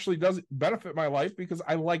 He actually does benefit my life because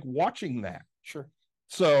I like watching that. Sure.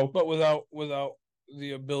 So, but without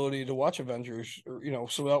the ability to watch Avengers, or,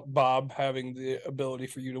 so without Bob having the ability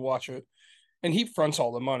for you to watch it, and he fronts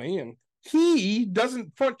all the money, and He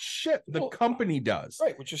doesn't front shit. The Well, company does.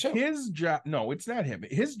 right, which is him. His job, no, it's not him.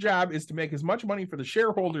 His job is to make as much money for the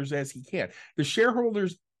shareholders as he can. The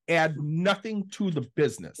shareholders add nothing to the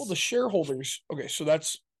business. Well, the shareholders. Okay, so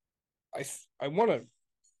that's I want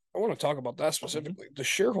to talk about that specifically. The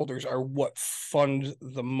shareholders are what fund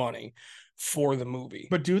the money for the movie.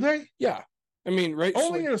 But do they? Yeah, I mean, right? So,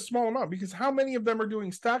 Only in a small amount, because how many of them are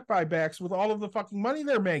doing stock buybacks with all of the fucking money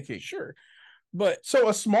they're making? sure, but So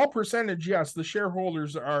a small percentage, yes, the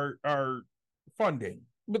shareholders are funding.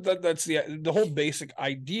 that's the whole basic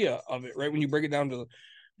idea of it, right? When you break it down to the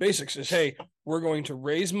basics, is hey, we're going to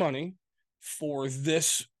raise money for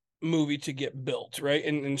this movie to get built, right?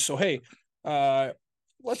 And so hey,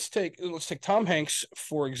 let's take Tom Hanks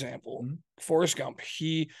for example. Mm-hmm. Forrest Gump.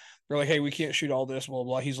 They're like, hey, we can't shoot all this, blah blah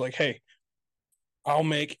blah. He's like, hey, I'll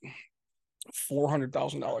make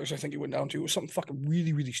 $400,000. I think it went down to. It was something fucking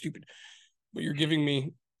really really stupid, but you're giving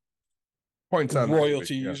me Points on that,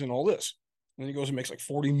 royalties yeah. and all this. And then he goes and makes like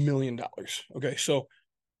 $40 million. Okay, so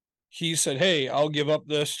he said, hey, I'll give up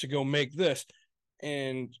this to go make this.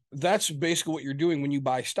 And that's basically what you're doing when you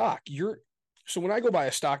buy stock. So when I go buy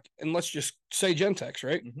a stock, and let's just say Gentex,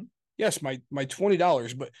 right? Mhm. Yes, my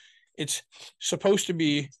 $20, but it's supposed to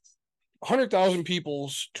be 100,000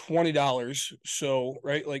 people's $20. So,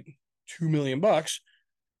 right, like $2 million.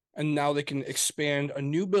 And now they can expand a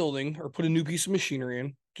new building or put a new piece of machinery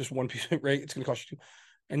in, just one piece, right? It's going to cost you $2.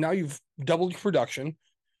 And now you've doubled production,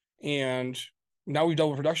 and now we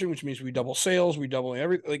double production, which means we double sales, we double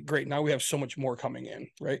everything. Like, great. Now we have so much more coming in,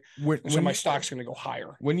 right? And so my stock's going to go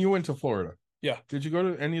higher. When you went to Florida, Yeah. did you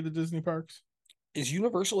go to any of the Disney parks? Is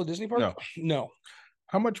Universal a Disney park? No. No.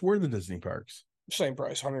 How much were the Disney parks? Same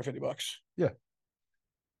price, $150.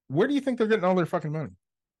 Where do you think they're getting all their fucking money?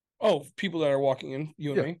 Oh, people that are walking in,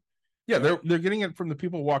 you and Yeah. me. Yeah, they're getting it from the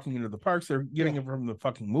people walking into the parks. They're getting it from the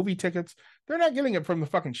fucking movie tickets. They're not getting it from the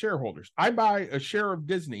fucking shareholders. I buy a share of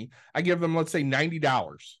Disney. I give them, let's say,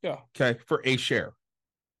 $90. Yeah. Okay, for a share.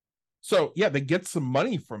 So yeah, they get some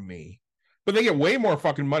money from me, but they get way more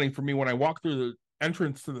fucking money from me when I walk through the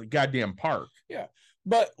entrance to the goddamn park.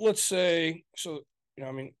 But let's say, so,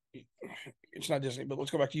 I mean, it's not Disney, but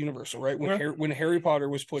let's go back to Universal, right? When Yeah. when Harry Potter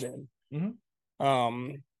was put in,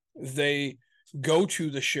 they go to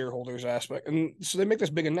the shareholders aspect, and so they make this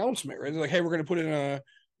big announcement, right? They're like, hey, we're going to put in a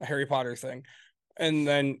Harry Potter thing, and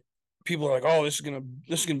then people are like, oh, this is gonna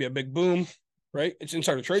be a big boom, right? It's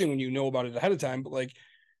insider trading when you know about it ahead of time, but like,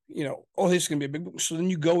 oh, this is gonna be a big boom. So then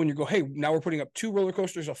you go and you go, hey, now we're putting up 2 roller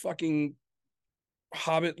coasters, a fucking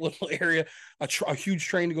Hobbit little area, a huge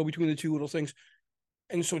train to go between the 2 little things.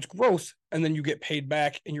 And so it's growth, and then you get paid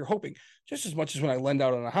back, and you're hoping just as much as when I lend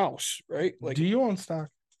out on a house, right? Like, Do you own stock?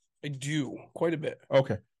 I do quite a bit.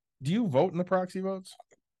 Okay. Do you vote in the proxy votes?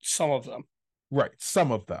 Some of them, Right.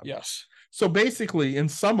 Some of them. yes. So basically, in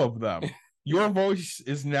some of them, your voice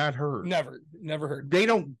is not heard. Never heard. They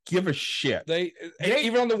don't give a shit. They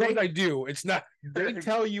even on the ones I do, it's not. They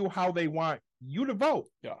tell you how they want you to vote.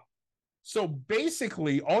 Yeah. So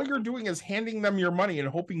basically, all you're doing is handing them your money and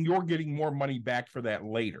hoping you're getting more money back for that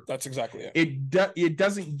later. That's exactly it. It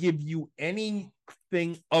doesn't give you anything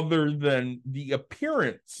other than the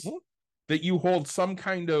appearance Mhm. that you hold some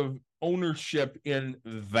kind of ownership in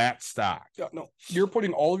that stock. Yeah, no, you're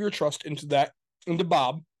putting all of your trust into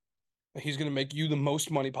Bob. He's going to make you the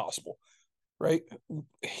most money possible, right?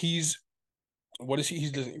 What is he?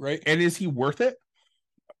 He's Disney, right? And is he worth it?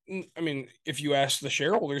 I mean, if you ask the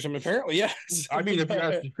shareholders, apparently, yes. I mean, if you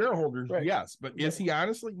ask the shareholders, Right. yes. But is he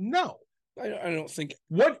honestly? No. I don't think.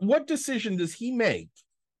 What decision does he make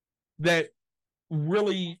that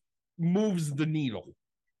really moves the needle?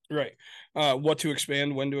 Right. What to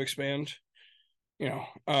expand, when to expand. At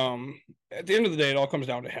the end of the day, it all comes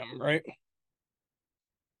down to him, right?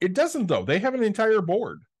 It doesn't, though. They have an entire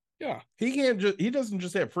board. Yeah. He doesn't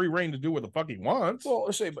just have free reign to do what the fuck he wants. Well,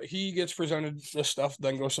 let's say, but he gets presented this stuff,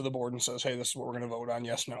 then goes to the board and says, hey, this is what we're going to vote on.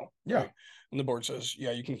 Yes, no. Yeah. Right? And the board says,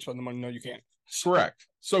 yeah, you can spend the money. No, you can't. Correct.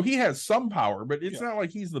 So he has some power, but it's Yeah. not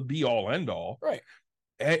like he's the be all end all. Right.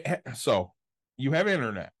 So you have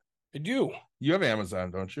internet. I do. You have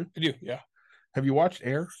Amazon, don't you? I do. Yeah. Have you watched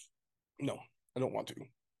Air? No, I don't want to.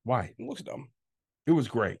 Why? It looks dumb. It was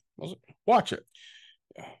great. Was it? Watch it.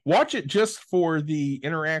 Yeah. Watch it just for the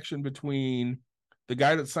interaction between the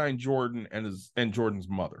guy that signed Jordan and Jordan's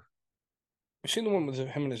mother. I've seen the one with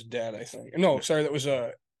him and his dad, I think. No, sorry, that was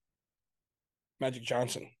Magic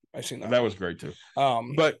Johnson. I've seen that. That was great too.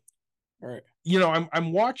 But But all right.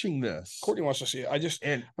 I'm watching this. Courtney wants to see it.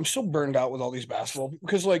 And I'm so burned out with all these basketball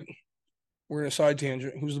because, like, we're in a side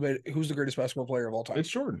tangent. Who's the greatest basketball player of all time? It's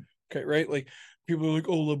Jordan. Okay, right? Like people are like,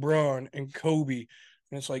 oh, LeBron and Kobe.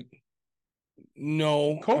 And it's like,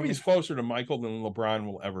 no. Kobe's closer to Michael than LeBron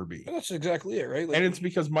will ever be. That's exactly it, right? Like, and it's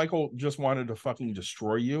because Michael just wanted to fucking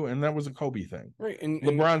destroy you, and that was a Kobe thing. Right. And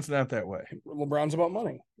LeBron's not that way. LeBron's about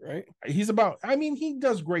money, right? He's about, I mean, he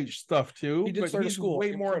does great stuff too. He did start a school.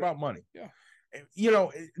 Way more about money. Yeah. You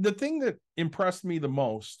know, the thing that impressed me the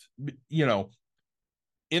most, you know,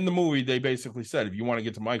 in the movie, they basically said, if you want to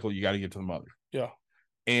get to Michael, you got to get to the mother. Yeah.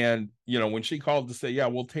 And, you know, when she called to say, yeah,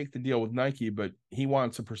 we'll take the deal with Nike, but he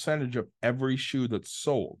wants a percentage of every shoe that's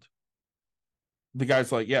sold. The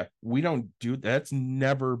guy's like, yeah, we don't do that's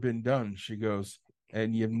never been done. She goes,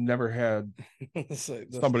 and you've never had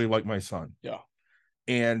somebody like my son. Yeah.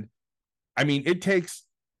 And I mean, it takes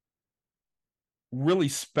really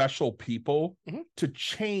special people to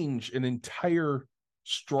change an entire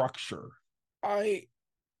structure. I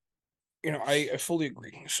fully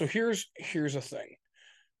agree. So here's a thing.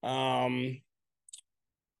 I'll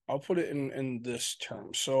put it in this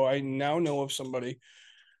term. So I now know of somebody.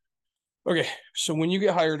 Okay, so when you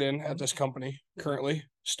get hired in at this company, currently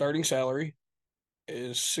starting salary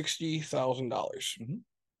is $60,000.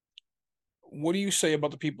 What do you say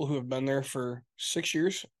about the people who have been there for 6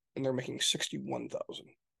 years and they're making $61,000?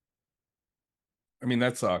 I mean,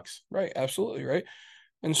 that sucks. Right, absolutely, right.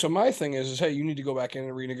 And so my thing is hey, you need to go back in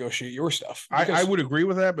and renegotiate your stuff. I would agree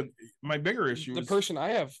with that, but my bigger issue the is person I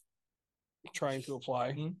have trying to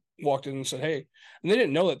apply walked in and said, hey, and they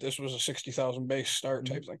didn't know that this was a 60,000 base start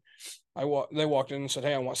type thing. They walked in and said,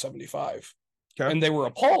 hey, I want 75. Okay. And they were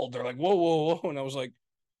appalled. They're like, whoa. And I was like,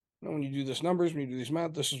 no, when you do this numbers, when you do these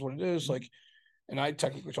math, this is what it is. Like, and I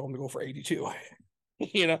technically told them to go for 82,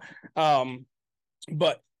 you know?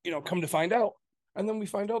 But, you know, come to find out, and then we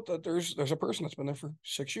find out that there's a person that's been there for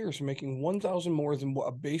 6 years making 1,000 more than what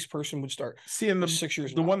a base person would start. See, and the 6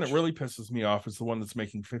 years. The one that really pisses me off is the one that's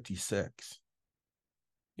making 56.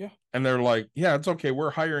 Yeah. And they're like, yeah, it's okay. We're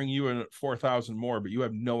hiring you in at 4,000 more, but you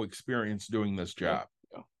have no experience doing this job.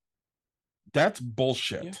 Yeah. That's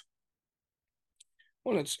bullshit. Yeah.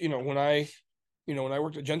 Well, it's, you know, when I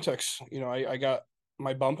worked at Gentex, you know, I got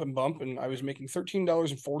my bump, and I was making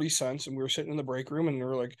 $13.40, and we were sitting in the break room, and they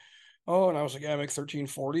were like, oh, and I was like, yeah, I make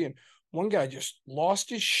 $13.40, and one guy just lost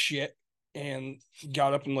his shit and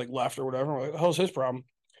got up and like left or whatever. I'm like, how's his problem?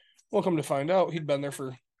 Well, come to find out, he'd been there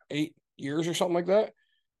for 8 years or something like that,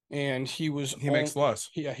 and he makes less.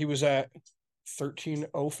 Yeah, he was at $13.05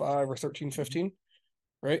 or $13.15,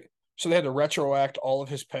 right? So they had to retroact all of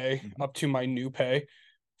his pay up to my new pay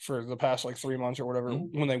for the past like 3 months or whatever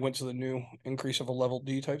when they went to the new increase of a level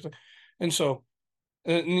D type thing. And so,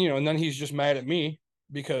 you know, and then he's just mad at me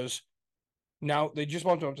because now they just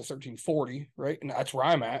bumped him up to $13.40, right? And that's where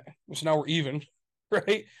I'm at. So now we're even,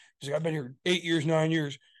 right? He's like, I've been here 8 years, 9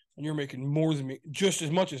 years, and you're making more than me, just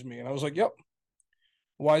as much as me. And I was like, yep.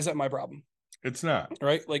 Why is that my problem? It's not.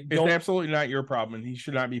 Right? Like, it's absolutely not your problem, and he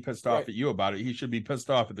should not be pissed off at you about it. He should be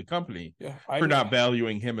pissed off at the company for not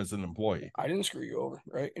valuing him as an employee. I didn't screw you over,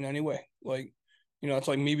 right? In any way. Like, you know, it's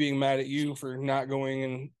like me being mad at you for not going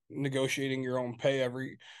and negotiating your own pay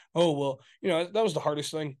you know, that was the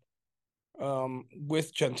hardest thing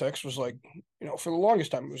with Gentex was like, you know, for the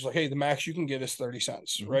longest time, it was like, hey, the max you can get is 30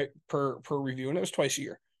 cents, right? Per review. And it was twice a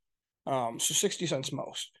year. So 60 cents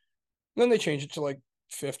most. And then they changed it to like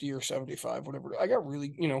 50 or 75, whatever. I got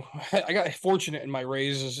really, you know, I got fortunate in my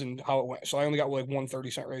raises and how it went. So I only got like 1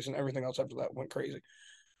 30-cent raise, and everything else after that went crazy.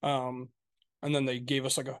 And then they gave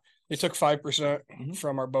us they took 5%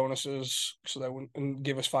 from our bonuses. So that and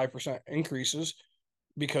gave us 5% increases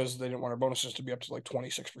because they didn't want our bonuses to be up to like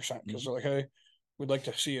 26% because they're like, hey, we'd like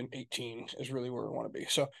to see an 18 is really where we want to be.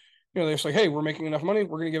 So, you know, they're just like, hey, we're making enough money.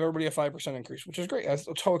 We're going to give everybody a 5% increase, which is great. That's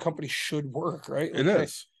how a company should work, right? Like, it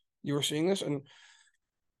is. Hey, you were seeing this, and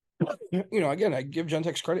you know, again, I give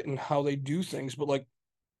Gentex credit in how they do things, but like,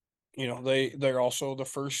 you know, they're also the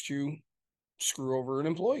first to screw over an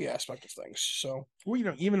employee aspect of things. So, well, you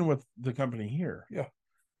know, even with the company here,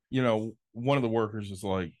 you know, one of the workers is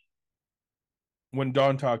like, when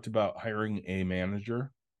Dawn talked about hiring a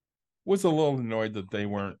manager, was a little annoyed that they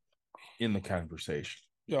weren't in the conversation.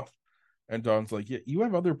 Yeah. And Dawn's like, yeah, you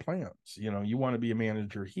have other plans. You know, you want to be a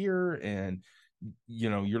manager here, and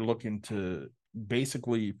you know, you're looking to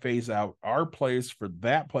basically phase out our place for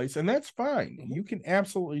that place, and that's fine. You can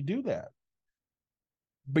absolutely do that,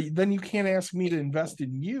 but then you can't ask me to invest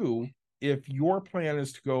in you if your plan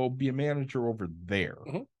is to go be a manager over there.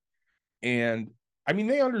 And I mean,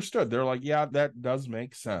 they understood. They're like, yeah, that does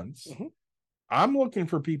make sense. I'm looking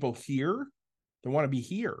for people here that want to be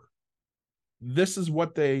here. This is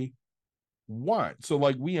what they want. So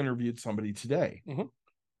like we interviewed somebody today, Mhm.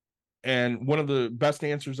 and one of the best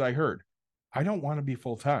answers I heard, I don't want to be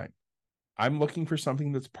full-time. I'm looking for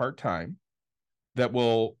something that's part-time that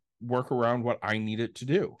will work around what I need it to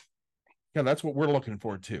do. Yeah, that's what we're looking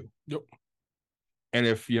for too. Yep. And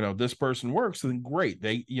if, this person works, then great.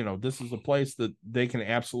 They, this is a place that they can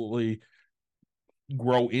absolutely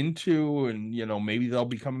grow into, and, maybe they'll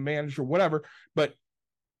become a manager, whatever. But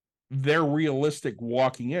they're realistic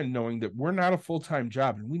walking in, knowing that we're not a full-time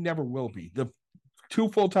job, and we never will be. The 2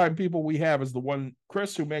 full-time people we have is the one,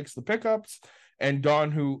 Chris, who makes the pickups, and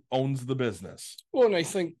Dawn, who owns the business. Well, and I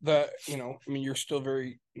think that, you're still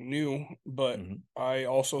very new, but Mhm. I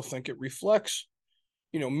also think it reflects,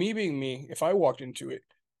 me being me. If I walked into it,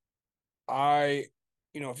 I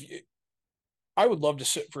would love to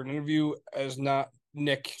sit for an interview as not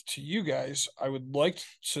Nick to you guys. I would like to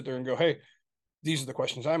sit there and go, hey, these are the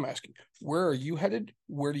questions I'm asking. Where are you headed?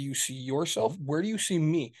 Where do you see yourself? Where do you see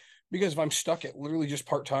me? Because if I'm stuck at literally just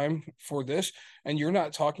part-time for this, and you're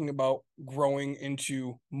not talking about growing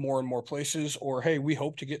into more and more places, or, hey, we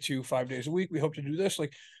hope to get to 5 days a week, we hope to do this,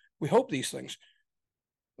 like, we hope these things,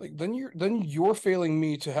 like, then you're failing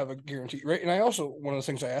me to have a guarantee, right? And I also, one of the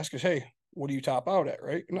things I ask is, hey, what do you top out at,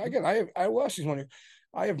 right? And again, I will ask these money.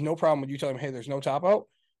 I have no problem with you telling me, hey, there's no top out.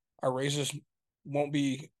 Our raises won't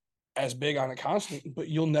be as big on a constant, but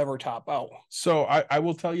you'll never top out. So I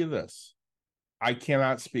will tell you this. I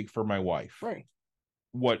cannot speak for my wife. Right.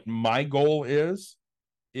 What my goal is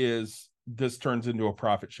this turns into a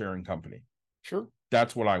profit sharing company. Sure.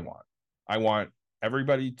 That's what I want. I want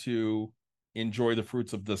everybody to enjoy the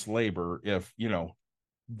fruits of this labor if,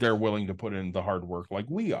 they're willing to put in the hard work like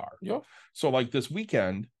we are. Yeah. So like this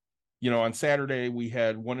weekend, on Saturday, we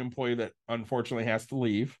had one employee that unfortunately has to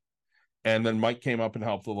leave. And then Mike came up and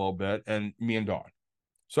helped a little bit, and me and Dawn.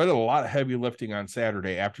 So I did a lot of heavy lifting on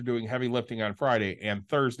Saturday after doing heavy lifting on Friday and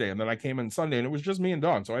Thursday. And then I came in Sunday, and it was just me and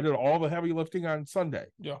Dawn. So I did all the heavy lifting on Sunday.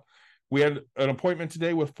 Yeah. We had an appointment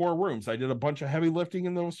today with 4 rooms. I did a bunch of heavy lifting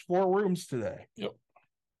in those 4 rooms today. Yep.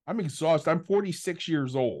 I'm exhausted. I'm 46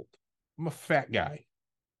 years old. I'm a fat guy.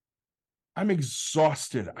 I'm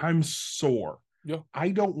exhausted. I'm sore. Yeah. I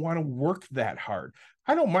don't want to work that hard.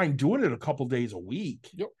 I don't mind doing it a couple days a week.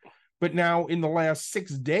 Yep. But now in the last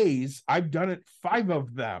 6 days, I've done it 5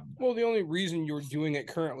 of them. Well, the only reason you're doing it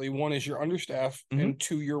currently, one, is you're understaffed, and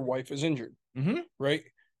 2, your wife is injured. Mm-hmm. Right?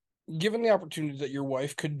 Given the opportunity that your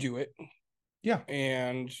wife could do it. Yeah.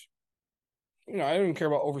 And, I don't even care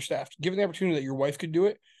about overstaffed. Given the opportunity that your wife could do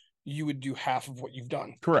it, you would do half of what you've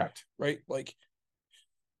done. Correct. Right? Like,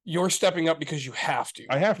 you're stepping up because you have to.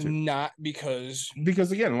 I have to. Not because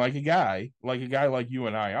again, like a guy like you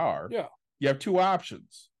and I are, yeah, you have 2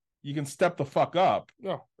 options. You can step the fuck up,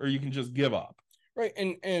 no, or you can just give up. Right.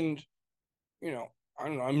 And I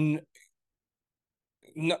don't know, I'm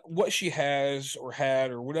not, what she has or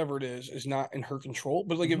had or whatever it is not in her control.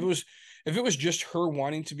 But like, if it was just her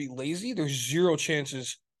wanting to be lazy, there's 0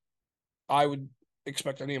 chances I would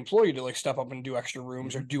expect any employee to like step up and do extra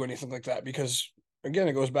rooms or do anything like that, because again,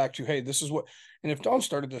 it goes back to, hey, this is what, and if Dawn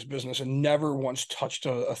started this business and never once touched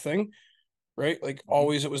a thing, right? Like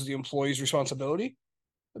always it was the employee's responsibility,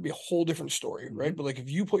 that'd be a whole different story, right? But like, if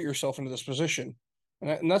you put yourself into this position,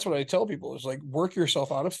 and that's what I tell people, is like, work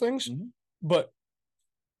yourself out of things, but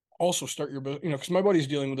also start your business, because my buddy's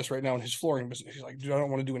dealing with this right now in his flooring business. He's like, dude, I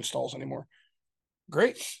don't want to do installs anymore.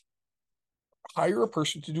 Great. Hire a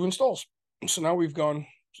person to do installs. So now we've gone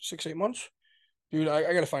 6-8 months. Dude,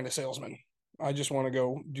 I got to find a salesman. I just want to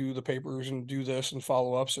go do the papers and do this and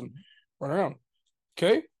follow-ups and run around.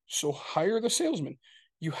 Okay, so hire the salesman.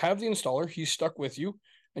 You have the installer. He's stuck with you.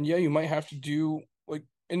 And yeah, you might have to do like,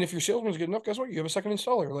 and if your salesman's good enough, guess what? You have a second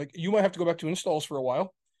installer. Like, you might have to go back to installs for a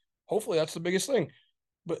while. Hopefully that's the biggest thing.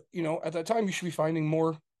 But, at that time, you should be finding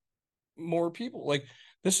more people. Like,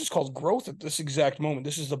 this is called growth at this exact moment.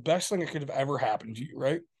 This is the best thing that could have ever happened to you,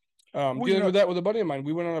 right? Dealing with that with a buddy of mine,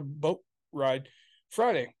 we went on a boat ride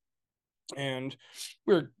Friday. And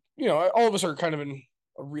we're, all of us are kind of in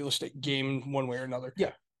a real estate game one way or another.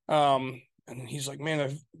 Yeah. And he's like, man,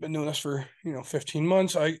 I've been doing this for, 15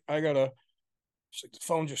 months. I gotta, it's like the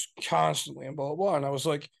phone just constantly and blah, blah, blah. And I was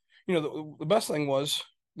like, the best thing was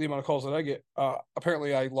the amount of calls that I get.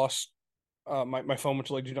 Apparently I lost, my phone went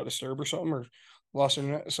to like do not disturb or something, or lost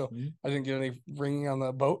internet. So I didn't get any ringing on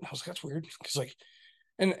the boat. I was like, that's weird. Cause like,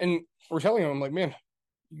 and we're telling him, I'm like, man,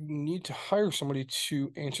 you need to hire somebody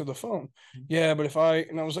to answer the phone. Yeah, but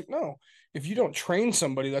and I was like, no, if you don't train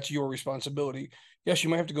somebody, that's your responsibility. Yes,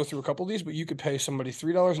 you might have to go through a couple of these, but you could pay somebody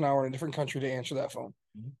 $3 an hour in a different country to answer that phone.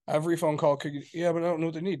 Every phone call could, yeah, but I don't know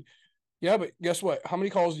what they need. Yeah, but guess what? How many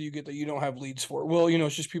calls do you get that you don't have leads for? Well,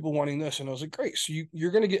 it's just people wanting this. And I was like, great. So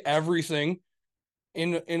you're going to get everything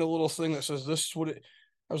in a little thing that says this is what it.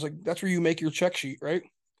 I was like, that's where you make your check sheet, right?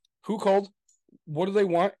 Who called? What do they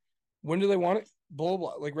want? When do they want it? Blah, blah,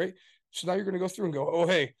 blah. Like, right. So now you're going to go through and go, oh,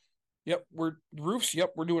 hey, yep, we're roofs.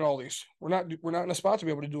 Yep, we're doing all these. We're not in a spot to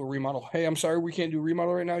be able to do a remodel. Hey, I'm sorry, we can't do a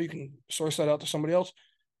remodel right now. You can source that out to somebody else.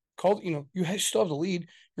 Call, you still have the lead.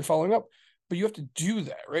 You're following up, but you have to do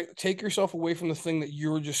that, right? Take yourself away from the thing that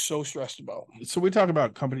you're just so stressed about. So we talk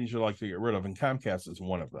about companies you like to get rid of, and Comcast is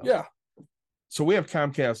one of them. Yeah. So we have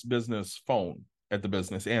Comcast business phone at the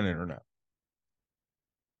business and internet.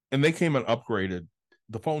 And they came and upgraded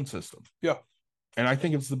the phone system. Yeah. And I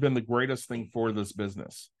think it's been the greatest thing for this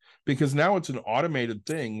business, because now it's an automated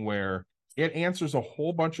thing where it answers a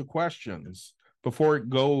whole bunch of questions before it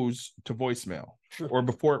goes to voicemail. Sure. Or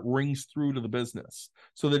before it rings through to the business.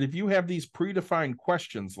 So that if you have these predefined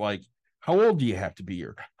questions like, how old do you have to be,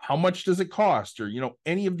 or how much does it cost, or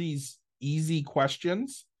any of these easy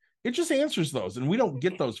questions, it just answers those. And we don't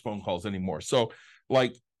get those phone calls anymore. So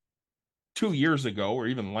like 2 years ago, or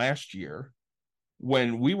even last year,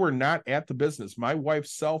 when we were not at the business, my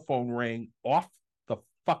wife's cell phone rang off the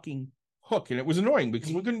fucking hook. And it was annoying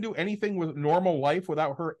because we couldn't do anything with normal life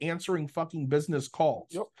without her answering fucking business calls.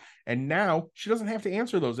 Yep. And now she doesn't have to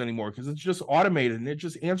answer those anymore because it's just automated and it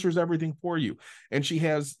just answers everything for you. And she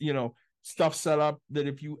has, stuff set up that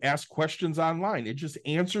if you ask questions online, it just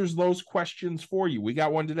answers those questions for you. We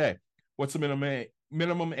got one today. What's the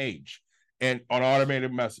minimum age? And an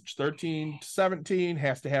automated message, 13 to 17,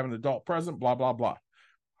 has to have an adult present, blah, blah, blah.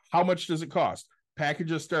 How much does it cost?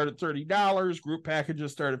 Packages start at $30, group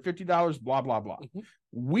packages start at $50, blah, blah, blah. Mm-hmm.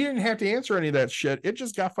 We didn't have to answer any of that shit. It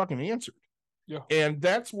just got fucking answered. Yeah. And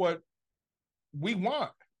that's what we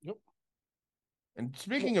want. Yep. And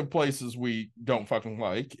speaking of places we don't fucking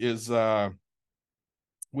like is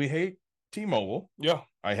we hate T-Mobile. Yeah.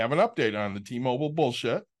 I have an update on the T-Mobile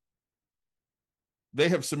bullshit. They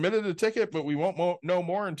have submitted a ticket, but we won't know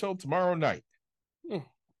more until tomorrow night.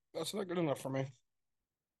 That's not good enough for me.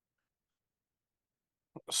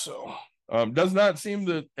 So does not seem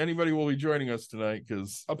that anybody will be joining us tonight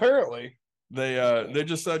because apparently they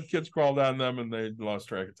just said kids crawled on them and they lost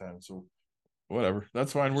track of time. So whatever,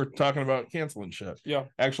 that's fine. We're talking about canceling shit. Yeah,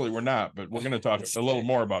 actually we're not, but we're going to talk a little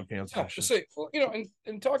more about canceling shit. Say, well,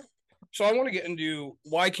 and talk. So I want to get into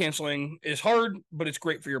why canceling is hard, but it's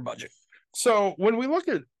great for your budget. So when we look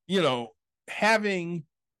at having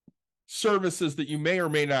services that you may or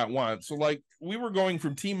may not want, so like we were going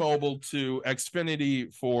from T-Mobile to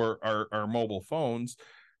Xfinity for our mobile phones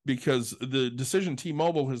because the decision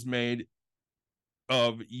T-Mobile has made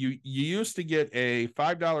of you used to get a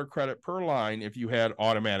 $5 credit per line if you had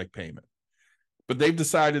automatic payment, but they've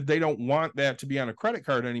decided they don't want that to be on a credit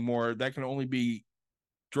card anymore. That can only be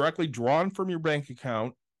directly drawn from your bank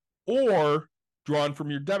account or drawn from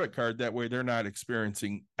your debit card. That way they're not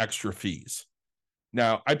experiencing extra fees.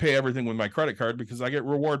 Now, I pay everything with my credit card because I get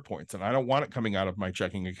reward points and I don't want it coming out of my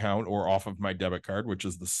checking account or off of my debit card, which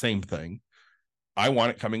is the same thing. I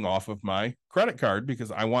want it coming off of my credit card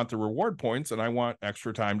because I want the reward points and I want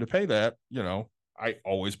extra time to pay that. I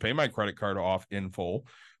always pay my credit card off in full,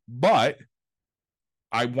 but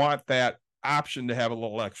I want that option to have a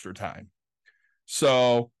little extra time.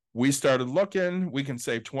 So we started looking, we can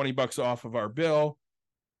save $20 off of our bill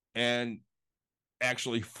and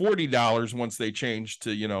actually $40 once they change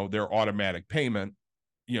to, their automatic payment,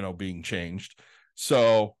 being changed.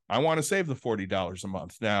 So I want to save the $40 a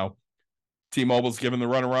month. Now, T-Mobile's given the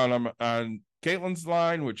runaround on Caitlin's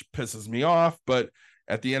line, which pisses me off. But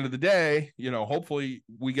at the end of the day, hopefully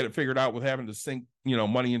we get it figured out with having to sink,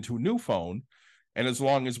 money into a new phone. And as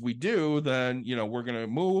long as we do, then, we're going to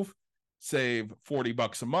move, save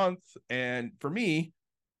 $40 a month. And for me,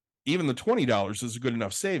 even the $20 is a good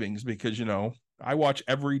enough savings because, I watch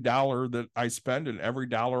every dollar that I spend and every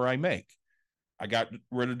dollar I make. I got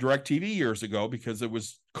rid of DirecTV years ago because it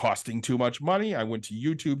was costing too much money. I went to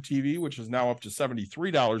YouTube TV, which is now up to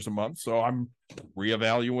 $73 a month. So I'm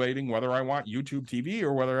reevaluating whether I want YouTube TV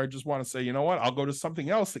or whether I just want to say, you know what, I'll go to something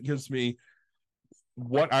else that gives me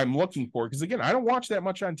what I'm looking for. Because again, I don't watch that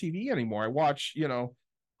much on TV anymore. I watch,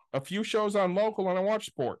 a few shows on local and I watch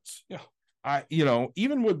sports. Yeah.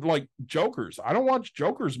 Even with like Jokers, I don't watch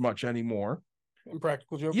Jokers much anymore.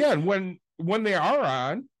 Impractical Jokers. Yeah. And when they are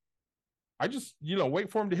on, I just, wait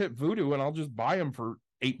for them to hit Vudu and I'll just buy them for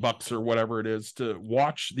 $8 or whatever it is to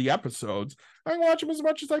watch the episodes. I can watch them as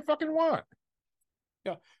much as I fucking want.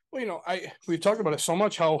 Yeah. Well, we've talked about it so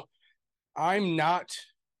much how I'm not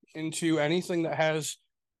into anything that has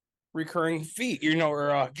recurring fee,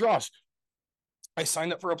 or draws. I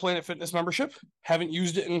signed up for a Planet Fitness membership. Haven't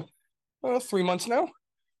used it in 3 months now,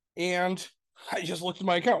 and I just looked at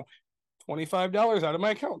my account. $25 out of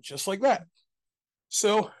my account, just like that.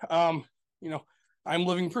 So, I'm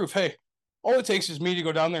living proof. Hey, all it takes is me to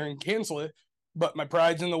go down there and cancel it, but my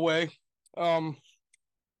pride's in the way. I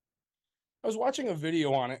was watching a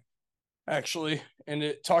video on it, actually, and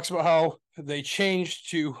it talks about how they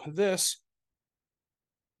changed to this.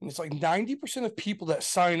 And it's like 90% of people that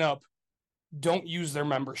sign up don't use their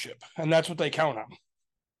membership, and that's what they count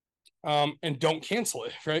on. And don't cancel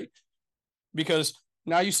it, right? Because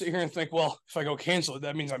now you sit here and think, well, if I go cancel it,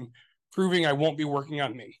 that means I'm proving I won't be working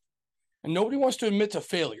on me. And nobody wants to admit to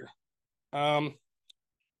failure. I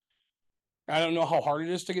don't know how hard it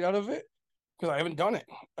is to get out of it because I haven't done it.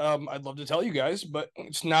 I'd love to tell you guys, but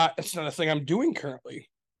it's not a thing I'm doing currently.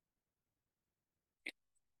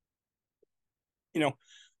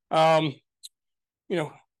 Hulu,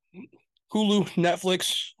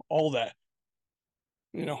 Netflix, all that.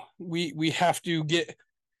 We have to get,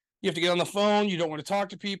 you have to get on the phone. You don't want to talk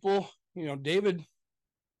to people. David,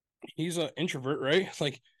 he's an introvert, right?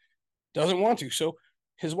 Like, doesn't want to. So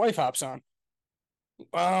his wife hops on.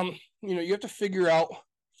 You have to figure out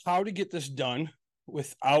how to get this done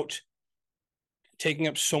without taking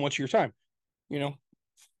up so much of your time.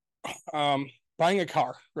 Buying a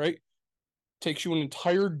car, right? Takes you an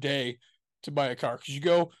entire day to buy a car because you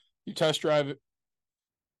go, you test drive it,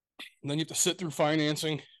 and then you have to sit through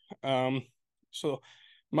financing. So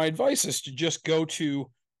my advice is to just go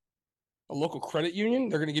to a local credit union.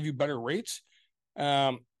 They're going to give you better rates.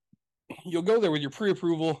 You'll go there with your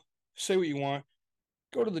pre-approval, say what you want,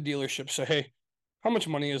 go to the dealership, say, hey, how much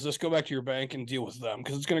money is this? Go back to your bank and deal with them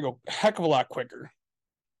because it's going to go a heck of a lot quicker.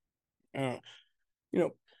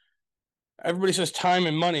 Everybody says time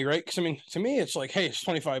and money, right? Because to me, it's like, hey, it's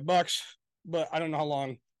 $25, but I don't know how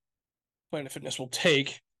long Planet Fitness will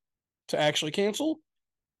take to actually cancel.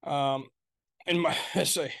 I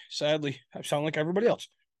say, sadly, I sound like everybody else.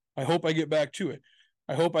 I hope I get back to it.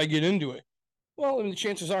 I hope I get into it. Well, the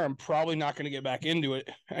chances are I'm probably not going to get back into it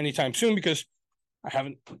anytime soon because I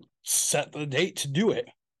haven't set the date to do it.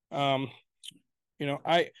 I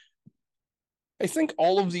think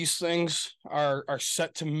all of these things are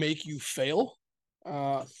set to make you fail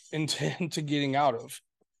into getting out of.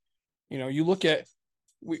 You look at,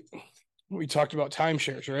 we talked about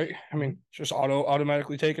timeshares, right? Just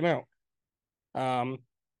automatically taken out.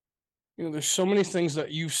 There's so many things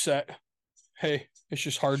that you've set. Hey, it's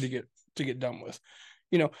just hard to get done with.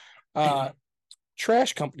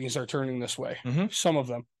 Trash companies are turning this way. Mm-hmm. Some of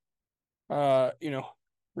them,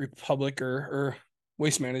 Republic or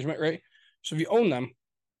Waste Management, right? So if you own them,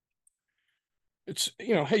 it's,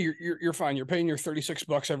 hey, you're fine. You're paying your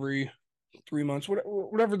 $36 every 3 months,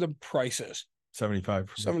 whatever the price is. 75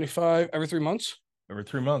 every 3 months. Every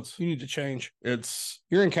 3 months. You need to change.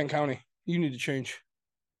 You're in Kent County. You need to change.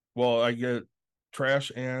 Well, I get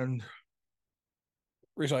trash and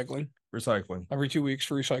recycling every 2 weeks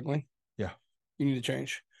for recycling. Yeah, you need to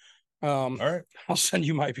change. All right, I'll send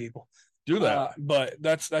you my people. Do that. But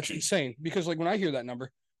that's insane because like when I hear that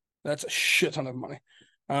number, that's a shit ton of money.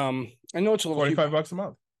 I know it's a little $25 a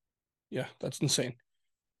month. Yeah, that's insane.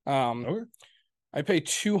 Okay. I pay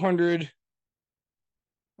 $240,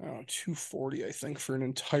 I think, for an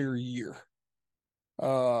entire year.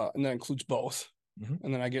 And that includes both. Mm-hmm.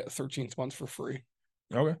 And then I get a 13th month for free.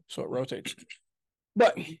 Okay. So it rotates.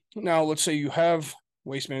 But now let's say you have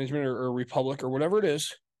Waste Management or Republic or whatever it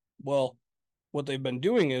is. Well, what they've been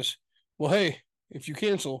doing is, well, hey, if you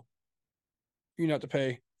cancel, you have to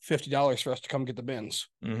pay $50 for us to come get the bins.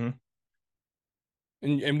 Mm-hmm.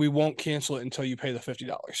 And we won't cancel it until you pay the $50.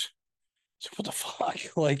 So what the fuck?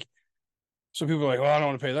 Like, so people are like, well, I don't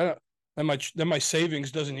want to pay that. Then my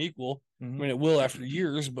savings doesn't equal. Mm-hmm. It will after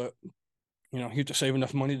years, but you have to save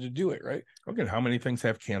enough money to do it, right? Look at how many things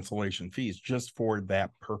have cancellation fees just for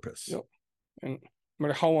that purpose. Yep. And no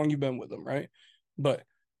matter how long you've been with them, right? But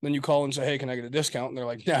then you call and say, hey, can I get a discount? And they're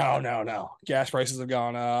like, no. Gas prices have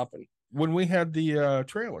gone up. And when we had the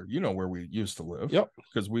trailer, where we used to live. Yep.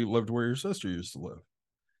 Because we lived where your sister used to live.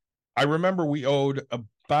 I remember we owed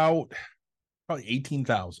about probably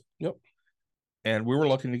 $18,000. Yep. And we were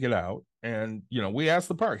looking to get out. And, we asked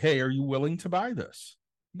the park, hey, are you willing to buy this?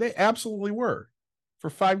 They absolutely were for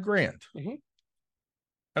 $5,000. Mm-hmm.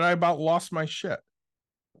 And I about lost my shit.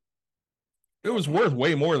 It was worth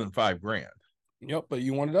way more than $5,000. Yep. But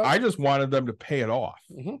you wanted out. I just wanted them to pay it off.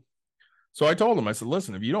 Mm-hmm. So I told them, I said,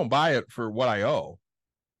 listen, if you don't buy it for what I owe,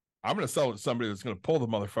 I'm going to sell it to somebody that's going to pull the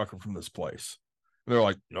motherfucker from this place. And they're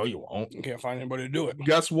like, no, you won't. You can't find anybody to do it.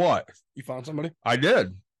 Guess what? You found somebody? I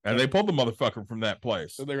did. And they pulled the motherfucker from that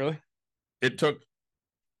place. Did they really? It took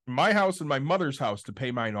my house and my mother's house to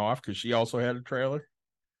pay mine off because she also had a trailer,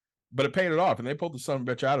 but it paid it off, and they pulled the son of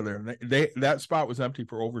a bitch out of there. And that spot was empty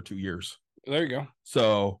for over 2 years. There you go.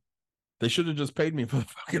 So they should have just paid me for the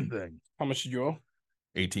fucking thing. How much did you owe?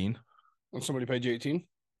 18 And somebody paid you 18?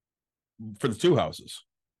 for the 2 houses.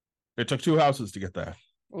 It took 2 houses to get that.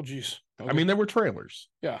 Oh, geez. I mean, they were trailers.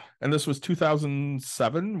 yeah. And this was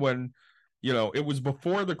 2007 when, it was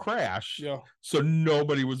before the crash. Yeah. So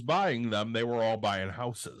nobody was buying them. They were all buying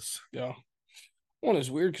houses. Yeah. One is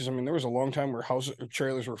weird because, I mean, there was a long time where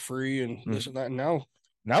trailers were free and this and that. And now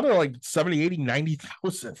they're like 70, 80,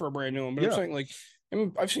 90,000 for a brand new one. But I'm saying, like, I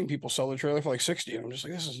mean, I've seen people sell their trailer for like 60. And I'm just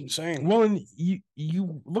like, this is insane. Well, and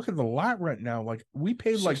you look at the lot rent now, like we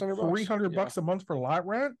paid like $300 a month for lot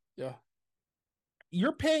rent. Yeah.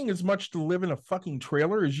 You're paying as much to live in a fucking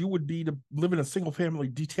trailer as you would be to live in a single family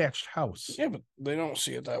detached house. Yeah, but they don't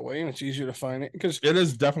see it that way, and it's easier to find it because it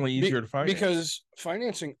is definitely easier to find because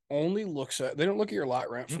financing only they don't look at your lot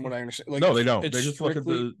rent from what I understand. Like, no, they don't. It's they just look at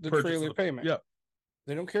the trailer payment. Yeah.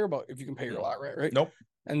 They don't care about if you can pay your lot rent, right? Nope.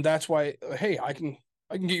 And that's why, hey, I can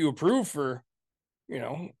get you approved for,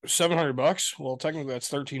 $700. Well, technically that's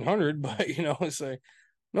 $1,300, but it's like,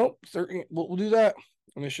 nope, 13. We'll do that.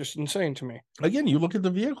 And it's just insane to me. Again, you look at the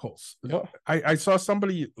vehicles. Yeah. I saw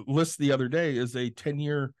somebody list the other day, is a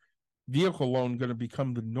 10-year vehicle loan going to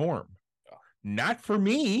become the norm? Yeah. Not for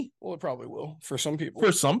me. Well, it probably will for some people.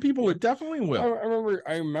 For some people, it definitely will.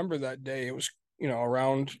 I remember that day. It was,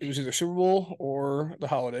 around, it was either Super Bowl or the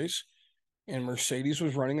holidays, and Mercedes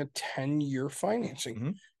was running a 10-year financing.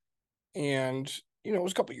 Mm-hmm. And, it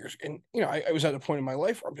was a couple of years. And, I was at a point in my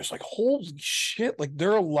life where I'm just like, holy shit, like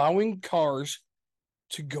they're allowing cars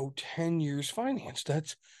to go 10 years finance.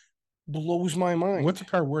 That blows my mind. What's a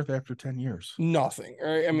car worth after 10 years? Nothing.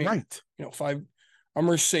 Right? I mean, right. A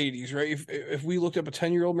Mercedes, right? If we looked up a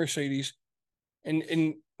 10-year-old Mercedes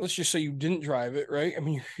and let's just say you didn't drive it, right? I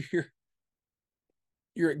mean,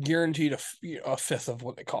 you're guaranteed a fifth of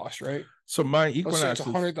what they cost, right? So my Equinox, let's say it's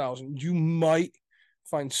 100,000. You might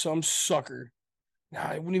find some sucker.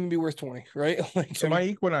 Nah, it wouldn't even be worth 20, right? Like, so my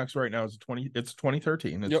Equinox right now is 2013. It's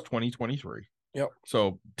 2023. Yep.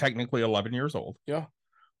 So technically 11 years old. Yeah.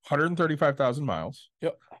 135,000 miles.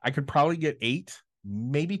 Yep. I could probably get 8,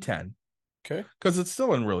 maybe 10. Okay. Because it's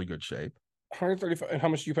still in really good shape. 135. And how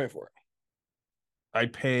much do you pay for it? I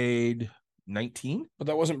paid 19. But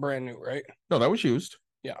that wasn't brand new, right? No, that was used.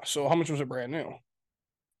 Yeah. So how much was it brand new?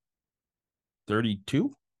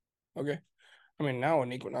 32. Okay. I mean, now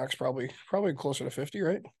an Equinox probably closer to 50,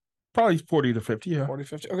 right? Probably 40 to 50, yeah. 40,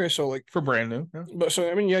 50. Okay, so like for brand new. Yeah. But so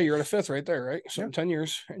I mean, yeah, you're at a fifth right there, right? So 10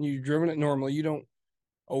 years and you've driven it normally, you don't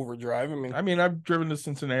overdrive. I mean, I've driven to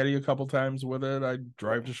Cincinnati a couple times with it. I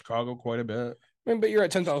drive to Chicago quite a bit. But you're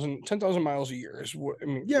at 10,000 miles a year is what I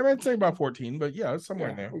mean. Yeah, I'd say about 14, but yeah, it's somewhere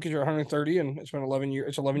in there. Because you're 130 and it's been 11 years.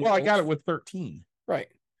 It's 11 years. Well, I got it with 13. Right.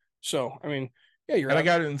 So I mean, yeah, I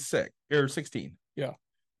got it in 16. Yeah.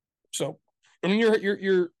 So I mean,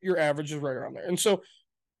 your average is right around there, and so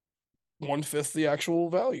 1/5 the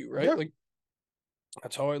actual value, right? Yeah. Like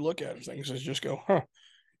that's how I look at things. Is just go,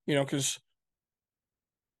 because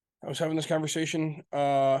I was having this conversation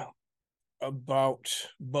about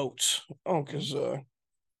boats. Oh, because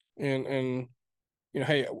and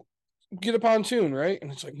hey, get a pontoon, right?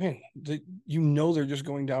 And it's like, man, they're just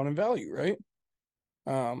going down in value, right?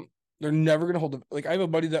 They're never gonna hold like I have a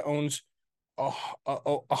buddy that owns a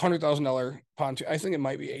 $100,000 pontoon. I think it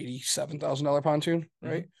might be $87,000 pontoon,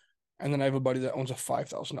 right? Mm-hmm. And then I have a buddy that owns a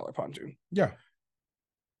 $5,000 pontoon. Yeah.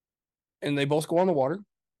 And they both go on the water.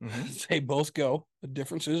 Mm-hmm. They both go. The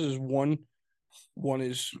difference is one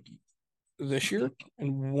is this year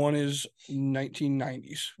and one is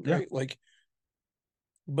 1990s, right? Yeah. Like,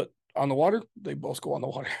 but on the water, they both go on the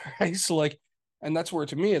water, right? So like, and that's where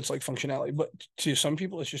to me it's like functionality. But to some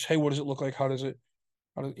people, it's just, hey, what does it look like? How does it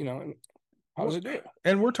do it?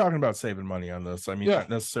 And we're talking about saving money on this. I mean, not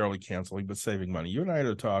necessarily canceling, but saving money. You and I had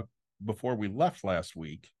a talk before we left last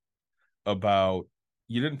week about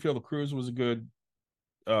you didn't feel the cruise was a good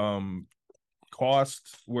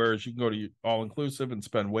cost, whereas you can go to all-inclusive and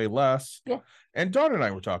spend way less. Yeah. And Dawn and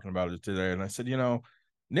I were talking about it today, and I said,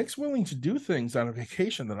 Nick's willing to do things on a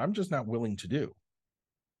vacation that I'm just not willing to do.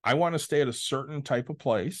 I want to stay at a certain type of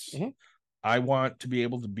place. Mm-hmm. I want to be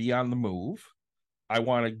able to be on the move. I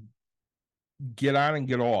want to get on and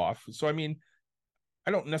get off. So, I mean,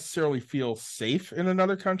 I don't necessarily feel safe in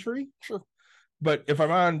another country. Sure. But if I'm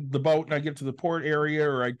on the boat and I get to the port area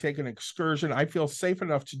or I take an excursion, I feel safe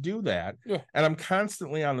enough to do that. Yeah. And I'm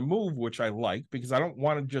constantly on the move, which I like because I don't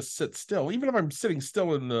want to just sit still. Even if I'm sitting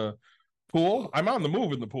still in the pool, I'm on the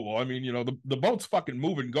move in the pool. I mean, the boat's fucking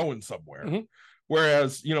moving, going somewhere. Mhm.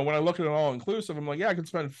 Whereas, when I look at it all inclusive, I'm like, yeah, I could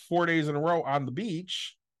spend 4 days in a row on the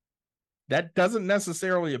beach. That doesn't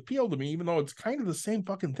necessarily appeal to me, even though it's kind of the same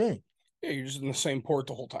fucking thing. Yeah, you're just in the same port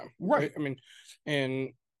the whole time. Right. I mean,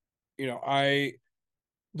 and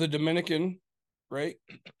the Dominican, right?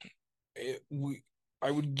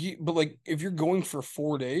 I would get, but like if you're going for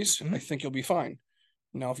 4 days, I think you'll be fine.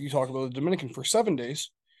 Now, if you talk about the Dominican for 7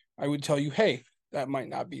 days, I would tell you, hey, that might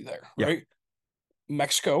not be there, Yeah. right?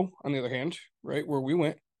 Mexico, on the other hand, right, where we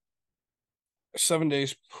went, 7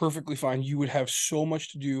 days, perfectly fine. You would have so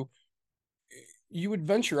much to do. You would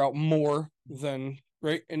venture out more than,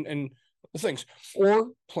 right, and the things,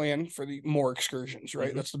 or plan for the more excursions,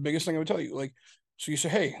 right? Mhm. That's the biggest thing I would tell you. Like, so you say,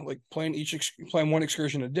 hey, like plan one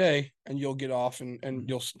excursion a day, and you'll get off, and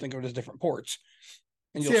you'll think of it as different ports.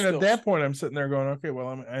 And See, and at that point, I'm sitting there going, okay, well,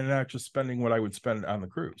 I'm not just spending what I would spend on the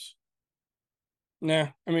cruise. Nah,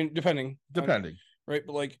 I mean, depending, right?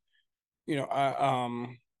 But like,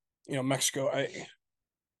 Mexico,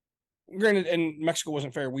 granted, and Mexico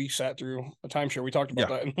wasn't fair. We sat through a timeshare. We talked about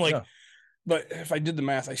that, and like, but if I did the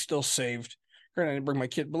math, I still saved. Granted, I didn't bring my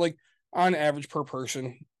kid, but like on average per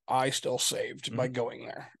person, I still saved by going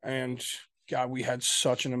there. And God, we had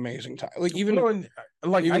such an amazing time. Like even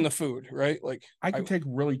the food, right? Like I can take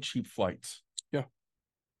really cheap flights. Yeah.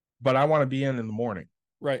 But I want to be in the morning.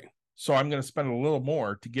 Right. So I'm going to spend a little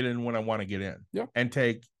more to get in when I want to get in. Yeah. And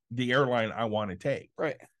take the airline I want to take.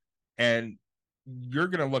 Right. And you're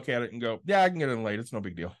going to look at it and go, yeah, I can get in late. It's no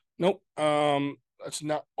big deal. Nope. That's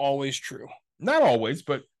not always true. Not always,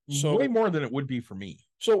 but way more than it would be for me.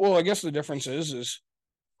 So, well, I guess the difference is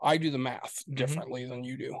I do the math differently than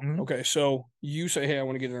you do. Mhm. Okay. So you say, hey, I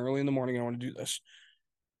want to get in early in the morning. I want to do this.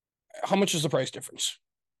 How much is the price difference?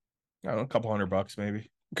 I don't know, a couple $100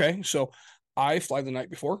 maybe. Okay. So I fly the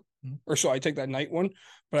night before, or so I take that night one,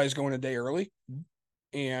 but I was going a day early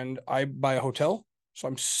and I buy a hotel. So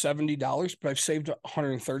I'm $70, but I've saved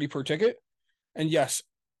 $130 per ticket. And yes,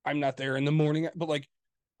 I'm not there in the morning, but like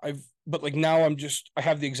now I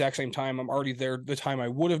have the exact same time. I'm already there the time I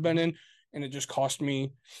would have been in, and it just cost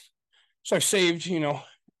me. So I've saved,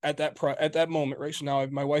 at that moment, right? So now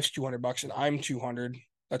my wife's $200 and I'm $200.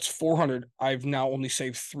 That's $400. I've now only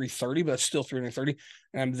saved $330, but that's still $330,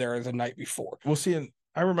 and I'm there the night before. Well, see, and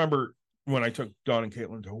I remember when I took Dawn and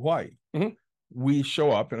Caitlin to Hawaii, we show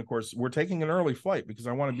up, and of course, we're taking an early flight because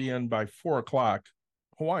I want to be in by 4:00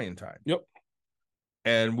 Hawaiian time. Yep.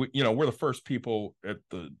 And we're the first people at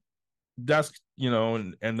the desk,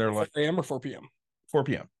 and they're like 4 a.m. or 4 p.m. 4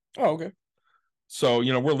 p.m. Oh, okay. So,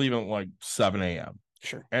 we're leaving at like 7 a.m.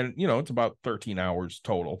 Sure. And, it's about 13 hours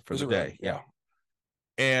total for the day. Right? Yeah.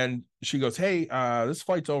 And she goes, hey, this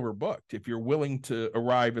flight's overbooked. If you're willing to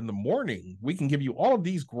arrive in the morning, we can give you all of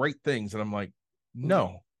these great things. And I'm like,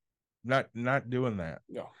 no, not doing that.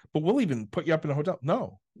 No. But we'll even put you up in a hotel.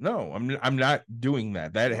 No, I'm not doing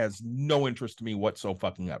that. That has no interest to me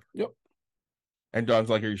whatsoever. Yep. And Dawn's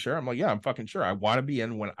like, are you sure? I'm like, yeah, I'm fucking sure. I want to be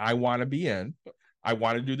in when I want to be in. I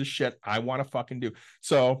want to do the shit I want to fucking do.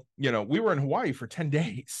 So, we were in Hawaii for 10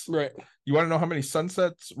 days. Right. You want to know how many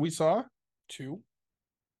sunsets we saw? 2.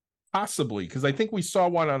 Possibly, because I think we saw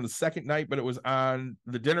one on the second night, but it was on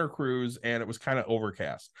the dinner cruise and it was kind of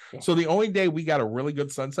overcast. Yeah. So the only day we got a really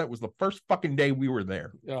good sunset was the first fucking day we were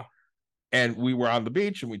there. Yeah. And we were on the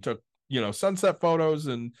beach and we took, sunset photos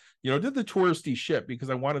and, did the touristy shit because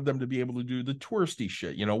I wanted them to be able to do the touristy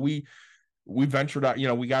shit. We ventured out,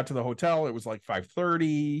 we got to the hotel. It was like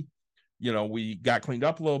 5:30. We got cleaned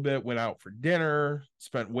up a little bit, went out for dinner,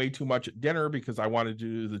 spent way too much at dinner because I wanted to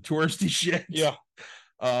do the touristy shit. Yeah.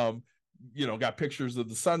 Got pictures of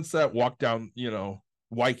the sunset, walked down,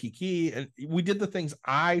 Waikiki, and we did the things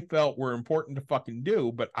I felt were important to fucking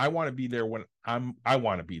do, but I want to be there when I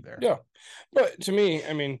want to be there. Yeah. But to me,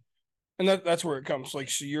 I mean, and that's where it comes. Like,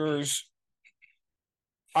 so yours,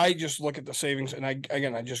 I just look at the savings and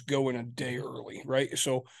I just go in a day early, right?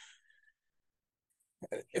 So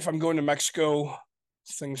if I'm going to Mexico,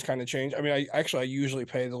 things kind of change. I mean, I usually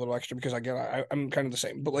pay the little extra because again, I'm kind of the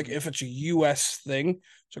same. But like if it's a US thing,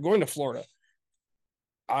 so going to Florida,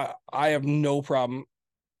 I have no problem,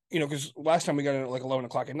 because last time we got in at like 11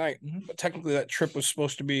 o'clock at night, but technically that trip was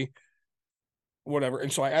supposed to be whatever.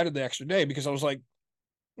 And so I added the extra day because I was like,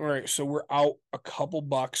 all right, so we're out a couple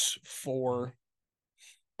bucks for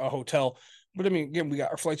a hotel. But I mean, again, we got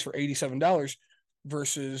our flights for $87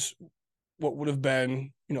 versus what would have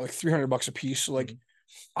been, like $300 a piece. So like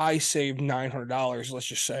I saved $900, let's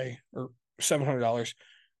just say, or $700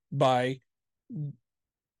 by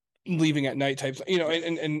leaving at night type,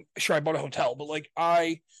 and sure, I bought a hotel, but like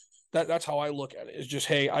I That's how I look at it. It's just,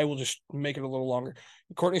 hey, I will just make it a little longer.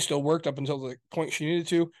 Courtney still worked up until the point she needed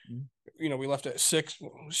to. You know, we left at six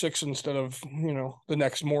instead of, you know, the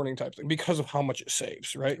next morning type thing because of how much it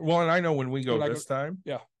saves, right? Well, and I know when we go When I this time,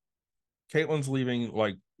 yeah, Caitlin's leaving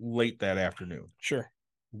like late that afternoon. sure.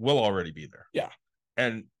 We'll already be there. Yeah.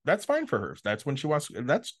 And that's fine for her. That's when she wants.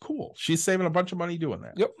 That's cool. She's saving a bunch of money doing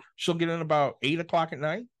that. Yep. She'll get in about 8 o'clock at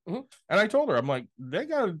night. Mhm. And I told her, I'm like, they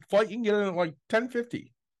got a flight. You can get in at like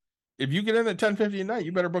 10:50. If you get in at 10:50 at night,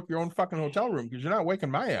 you better book your own fucking hotel room because you're not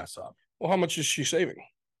waking my ass up. Well, how much is she saving?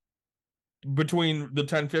 Between the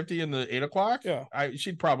 10:50 and the 8 o'clock, Yeah.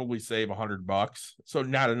 she'd probably save $100. So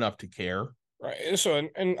not enough to care. Right. So,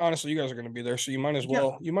 and honestly, you guys are going to be there, so you might as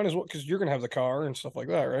well, because you're going to have the car and stuff like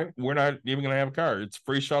that, right? We're not even going to have a car. It's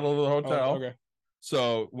free shuttle to the hotel. Oh, okay.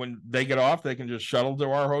 So when they get off, they can just shuttle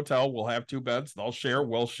to our hotel. We'll have 2 beds. They'll share.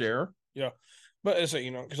 We'll share. Yeah. But as a,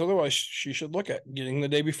 you know, because otherwise she should look at getting the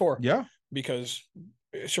day before. Yeah. Because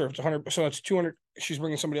sure, it's 100. So that's 200. She's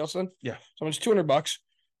bringing somebody else then. Yeah. So it's $200.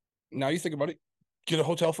 Now you think about it. Get a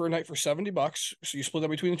hotel for a night for $70. So you split that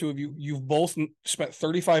between the two of you. You've both spent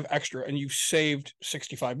 35 extra, and you've saved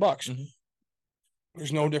 $65. Mhm.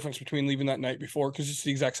 There's no difference between leaving that night before because it's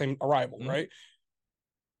the exact same arrival, Mhm. right?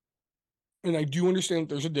 And I do understand that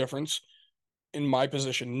there's a difference in my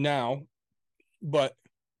position now, but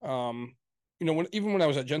you know, even when I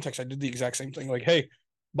was at Gentex, I did the exact same thing. Like, hey,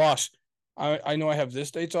 boss, I know I have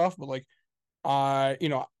this dates off, but like, you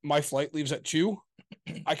know, my flight leaves at 2.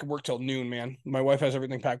 I could work till noon, man. My wife has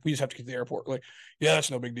everything packed. We just have to get to the airport. Like, yeah, that's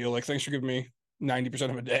no big deal. Like, thanks for giving me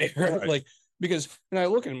 90% of a day. Right? Like, because, and I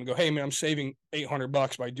look at him and go, hey, man, I'm saving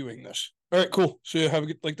 $800 by doing this. All right, cool. So you have a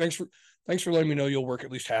good, like, thanks for letting me know you'll work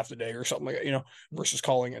at least half the day or something like that, you know, versus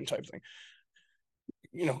calling in type thing.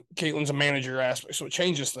 You know, Caitlin's a manager aspect, so it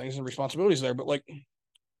changes things and responsibilities there. But like,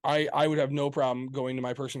 I would have no problem going to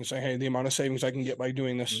my person and saying, hey, the amount of savings I can get by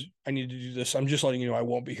doing this, I need to do this. I'm just letting you know I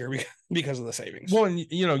won't be here because of the savings. Well, and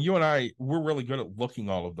you know, you and I, we're really good at looking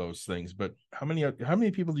all of those things, but how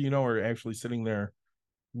many people do you know are actually sitting there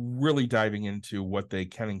really diving into what they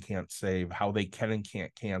can and can't save, how they can and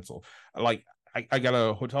can't cancel? Like, I got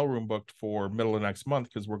a hotel room booked for middle of next month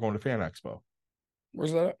because we're going to Fan Expo.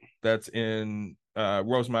 Where's that at? That's in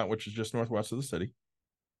Rosemont, which is just northwest of the city.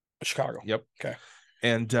 Chicago. Yep. Okay.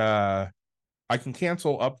 And I can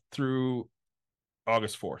cancel up through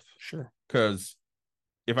August 4th. Sure. Because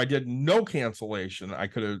if I did no cancellation, I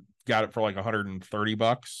could have got it for like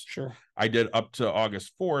 $130. Sure. I did up to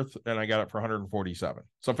August 4th and I got it for $147.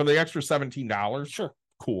 So for the extra $17, sure.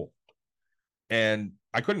 Cool. And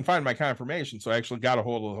I couldn't find my confirmation. So I actually got a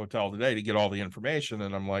hold of the hotel today to get all the information.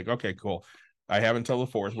 And I'm like, okay, cool. I have until the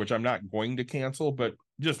 4th, which I'm not going to cancel, but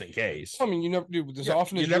just in case. I mean, you never do this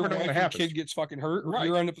often as you never your know wife what and happens. kid gets fucking hurt. Right.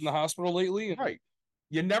 You end up in the hospital lately. Right.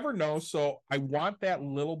 You never know. So I want that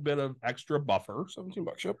little bit of extra buffer.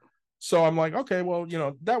 $17. Yep. So I'm like, okay, well, you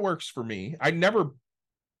know, that works for me. I never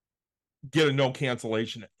get a no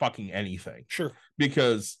cancellation at fucking anything. Sure.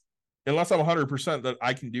 Because unless I'm 100% that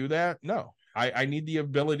I can do that, no. I need the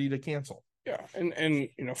ability to cancel. Yeah. And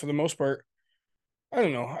you know, for the most part, I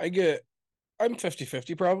don't know. I'm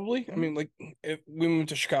 50-50 probably. I mean, like, if we moved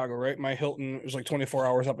to Chicago, right? My Hilton was like 24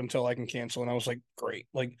 hours up until I can cancel. And I was like, great.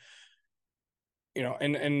 Like, you know,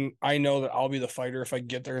 and I know that I'll be the fighter if I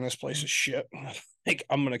get there and this place is shit. Like,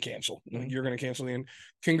 I'm going to cancel. Mm-hmm. You're going to cancel the end.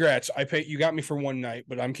 Congrats. You got me for one night,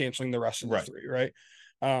 but I'm canceling the rest of the 3, right?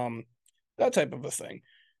 That type of a thing.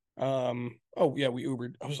 Oh yeah, we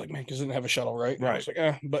Ubered. I was like, man, because it didn't have a shuttle, right? Right. I was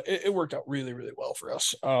like, but it worked out really, really well for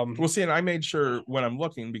us. Well, see, and I made sure when I'm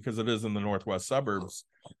looking, because it is in the northwest suburbs,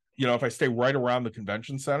 you know, if I stay right around the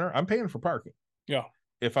convention center, I'm paying for parking. Yeah.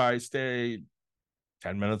 If I stay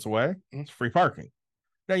 10 minutes away, it's free parking.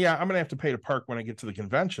 Now, yeah, I'm gonna have to pay to park when I get to the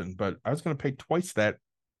convention, but I was gonna pay twice that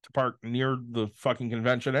to park near the fucking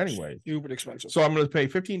convention anyway. Stupid expensive. So I'm going to pay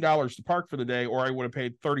 $15 to park for the day, or I would have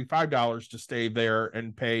paid $35 to stay there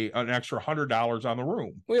and pay an extra $100 on the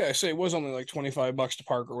room. Well, yeah, I say it was only like $25 to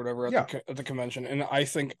park or whatever at the convention. And I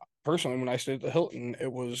think personally, when I stayed at the Hilton,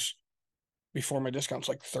 it was before my discounts,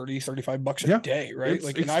 like $30-$35 a day, right? It's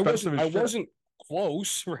like, and I expensive as shit. wasn't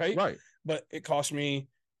close, right? Right. But it cost me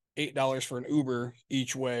 $8 for an Uber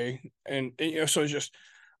each way, and you know, so it's just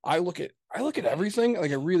I look at everything, like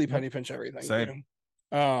I really penny pinch everything. Same.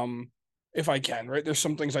 You know? If I can, right? There's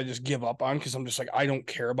some things I just give up on because I'm just like, I don't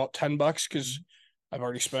care about $10 because I've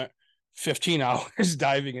already spent 15 hours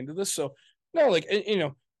diving into this. So no, like, you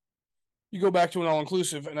know, you go back to an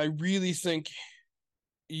all-inclusive, and I really think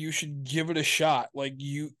you should give it a shot. Like,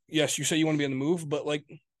 yes, you say you want to be on the move, but like,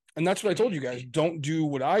 and that's what I told you guys, don't do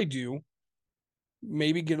what I do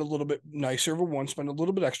maybe get a little bit nicer of a one, spend a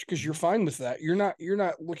little bit extra because you're fine with that. You're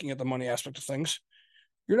not looking at the money aspect of things.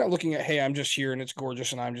 You're not looking at, hey, I'm just here and it's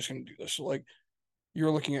gorgeous and I'm just going to do this. So like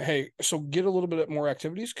you're looking at, hey, so get a little bit more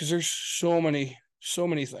activities because there's so many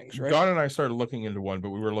things, right? Dawn and I started looking into one,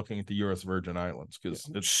 but we were looking at the U.S. Virgin Islands because It's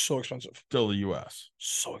it's so expensive. still the U.S.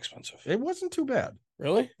 So expensive. It wasn't too bad.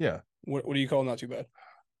 Really? Yeah. What do you call not too bad?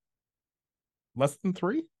 Less than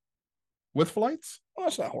 3 with flights? Well,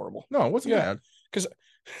 that's not horrible. No, it wasn't Yeah.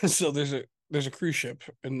 bad. So there's a cruise ship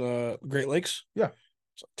in the Great Lakes. Yeah.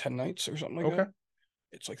 It's like 10 nights or something like Okay. that.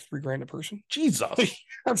 It's like $3,000 a person. Jesus.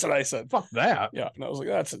 That's what I said. Fuck that. Yeah. And I was like,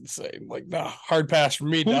 that's insane. Like, nah, hard pass for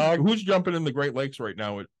me, dog. Who's jumping in the Great Lakes right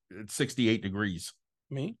now at 68 degrees?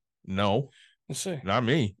 Me? No, Let's see. not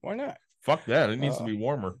me. Why not? Fuck that. It needs to be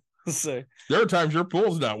warmer. Let's see. There are times your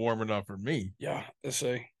pool's not warm enough for me. Yeah. Let's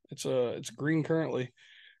see. It's green currently.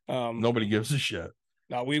 Nobody gives a shit.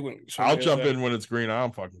 No, we went. I'll jump in when it's green. I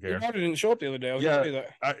don't fucking Your care. daughter didn't show up the other day. I was Yeah. gonna say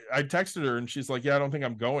that. I texted her and she's like, yeah, I don't think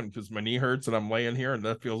I'm going because my knee hurts and I'm laying here and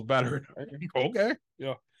that feels better. Okay.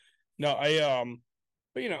 No,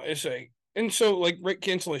 but it's and so like rate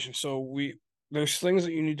cancellation. So there's things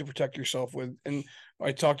that you need to protect yourself with, and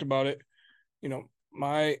I talked about it.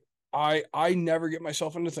 I never get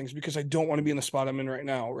myself into things because I don't want to be in the spot I'm in right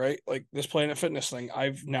now, right? Like this Planet Fitness thing,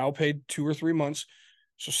 I've now paid 2 or 3 months,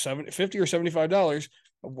 so $50 or $75.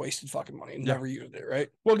 I wasted fucking money and never used it, right?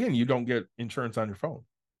 Well, again, you don't get insurance on your phone.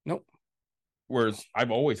 Nope. Whereas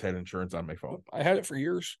I've always had insurance on my phone. I had it for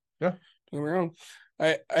years. Yeah. Don't get me wrong.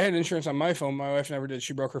 I had insurance on my phone. My wife never did.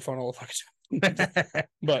 She broke her phone all the fucking time.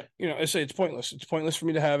 But I say it's pointless. It's pointless for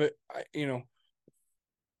me to have it.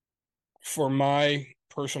 For my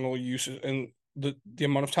personal uses and the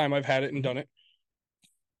amount of time I've had it and done it,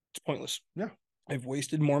 it's pointless. Yeah. I've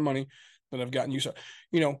wasted more money than I've gotten use of.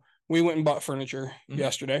 We went and bought furniture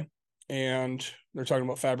yesterday, and they're talking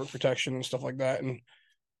about fabric protection and stuff like that, and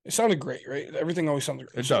it sounded great, right? Everything always sounds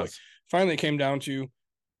great. It So, does. finally, it came down to,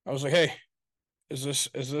 I was like, hey, is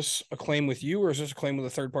this a claim with you or is this a claim with a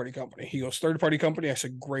third party company? He goes, third party company. I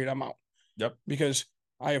said, great, I'm out. Yep. Because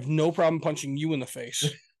I have no problem punching you in the face.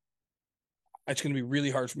 It's going to be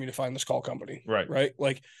really hard for me to find this call company. Right. Right.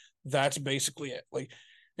 Like that's basically it. Like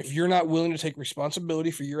if you're not willing to take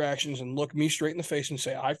responsibility for your actions and look me straight in the face and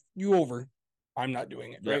say, you over, I'm not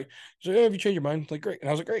doing it. Yeah. Right. So have you changed your mind? Like, great. And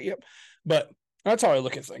I was like, great. Yep. But that's how I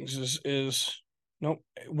look at things is nope.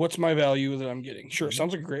 What's my value that I'm getting? Sure. It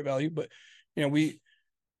sounds like a great value, but we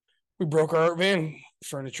broke our van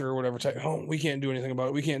furniture or whatever type. Oh, we can't do anything about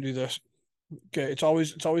it. We can't do this. Okay. It's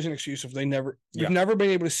always an excuse if we've never been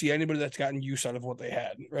able to see anybody that's gotten use out of what they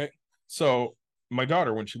had. Right. So my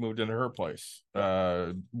daughter, when she moved into her place,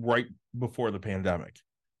 right before the pandemic,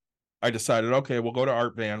 I decided, okay, we'll go to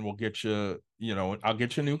Art Van. We'll get you, I'll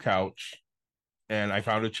get you a new couch. And I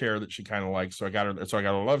found a chair that she kind of liked. So I got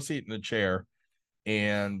a love seat and a chair.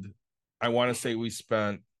 And I want to say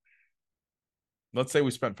let's say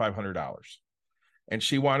we spent $500. And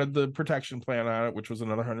she wanted the protection plan on it, which was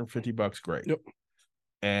another $150. Great. Yep.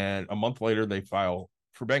 And a month later, they file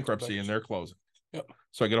for bankruptcy and they're closing. Yep.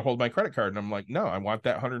 So I get a hold of my credit card and I'm like, no, I want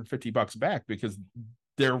that $150 back because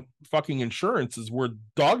their fucking insurance is worth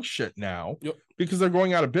dog shit now. Yep. Because they're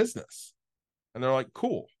going out of business. And they're like,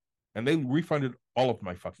 cool. And they refunded all of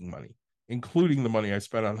my fucking money, including the money I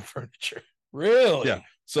spent on the furniture. Really? Yeah.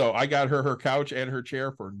 So I got her couch and her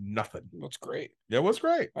chair for nothing. That's great. It was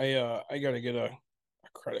great. I got to get a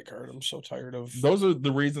credit card. I'm so tired of Those are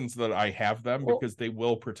the reasons that I have them Well, because they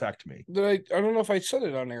will protect me. that. I don't know if I said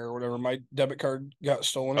it on air or whatever. My debit card got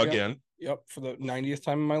stolen Again. Yep, for the 90th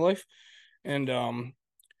time in my life. And the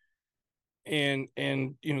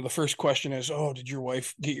first question is, oh, did your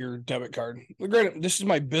wife get your debit card? Well, granted, this is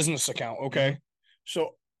my business account, okay?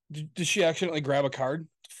 So did she accidentally grab a card?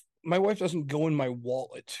 My wife doesn't go in my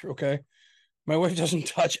wallet, okay? My wife doesn't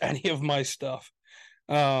touch any of my stuff.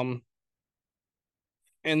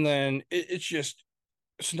 And then it's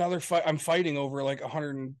another fight. I'm fighting over like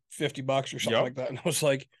 $150 or something Yep. like that. And I was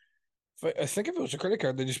like, I think if it was a credit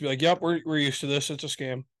card, they'd just be like, yep, we're used to this. It's a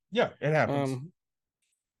scam. Yeah, it happens.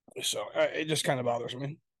 So it just kind of bothers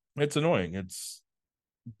me. It's annoying. It's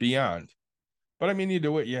beyond. But I mean, you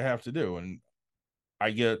do what you have to do. And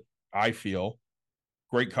I feel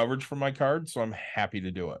great coverage for my card. So I'm happy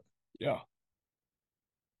to do it. Yeah.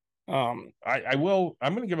 I'm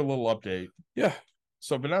going to give a little update. Yeah.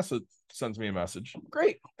 So Vanessa sends me a message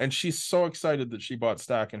Great. and she's so excited that she bought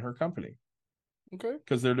stock in her company Okay.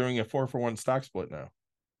 because they're doing a 4-for-1 stock split now.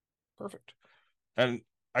 Perfect. And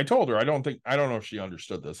I told her, I don't know if she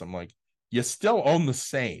understood this. I'm like, you still own the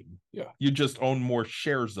same. Yeah. You just own more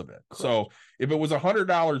shares of it. So if it was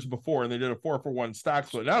 $100 before and they did a 4-for-1 stock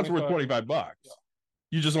split, now it's worth $25. Yeah.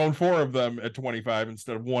 You just own 4 of them at 25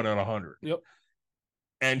 instead of 1 at 100. Yep.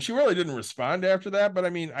 And she really didn't respond after that. But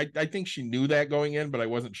I mean, I think she knew that going in, but I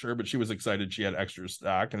wasn't sure. But she was excited she had extra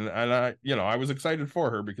stock. And I, I was excited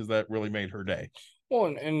for her because that really made her day.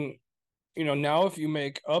 Well, and now if you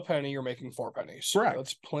make a penny, you're making 4 pennies. Correct.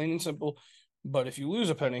 That's plain and simple. But if you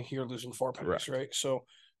lose a penny, you're losing 4 pennies, Correct. right? So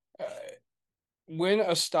when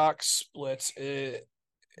a stock splits, there's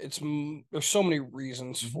so many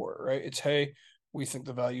reasons for it, right? It's, hey, we think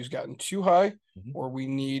the value's gotten too high, or we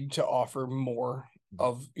need to offer more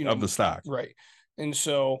of the stock, right? And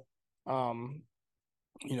so,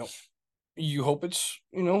 you hope it's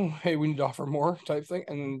hey, we need to offer more type thing,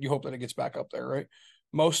 and you hope that it gets back up there, right?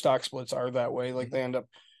 Most stock splits are that way, like they end up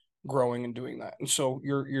growing and doing that, and so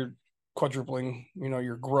you're quadrupling,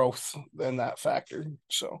 your growth in that factor.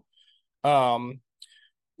 So, I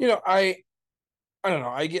don't know.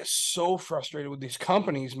 I get so frustrated with these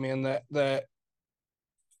companies, man, that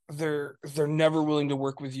they're never willing to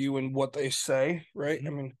work with you and what they say, right? I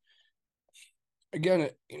mean, again,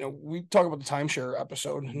 we talk about the timeshare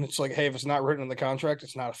episode, and it's like, hey, if it's not written in the contract,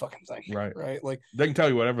 it's not a fucking thing, right? Like they can tell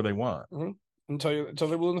you whatever they want, until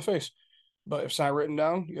they're blue in the face. But if it's not written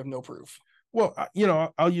down, you have no proof. Well,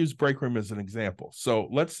 I'll use break room as an example. So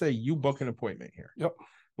let's say you book an appointment here. Yep.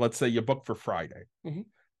 Let's say you book for Friday,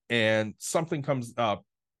 and something comes up.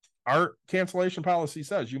 Our cancellation policy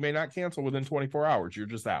says you may not cancel within 24 hours. You're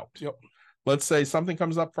just out. Yep. Let's say something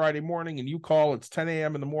comes up Friday morning and you call, it's 10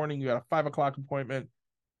 a.m. in the morning. You got a 5 o'clock appointment.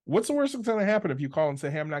 What's the worst that's going to happen if you call and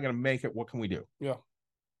say, hey, I'm not going to make it. What can we do? Yeah.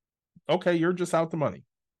 Okay. You're just out the money,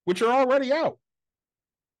 which you're already out.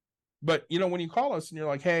 But, when you call us and you're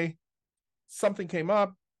like, hey, something came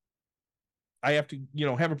up. I have to,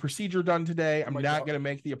 have a procedure done today. I'm not going to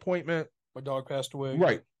make the appointment. My dog passed away.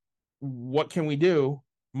 Right. What can we do?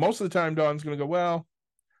 Most of the time, Dawn's going to go, well,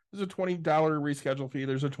 there's a $20 reschedule fee.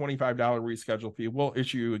 There's a $25 reschedule fee. We'll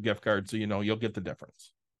issue you a gift card so you'll get the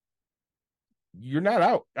difference. You're not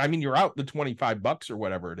out. I mean, you're out the $25 or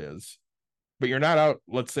whatever it is, but you're not out,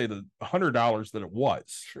 let's say, the $100 that it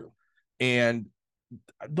was. True. And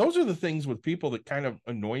those are the things with people that kind of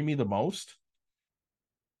annoy me the most.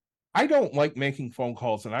 I don't like making phone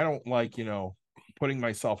calls, and I don't like, putting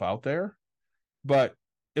myself out there. But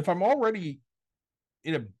if I'm already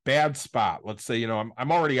in a bad spot, let's say, I'm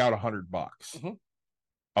already out $100,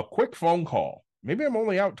 a quick phone call, maybe I'm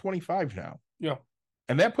only out 25 now. Yeah.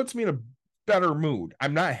 And that puts me in a better mood.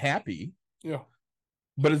 I'm not happy. Yeah.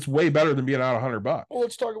 But it's way better than being out $100. Well,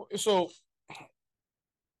 let's talk about, so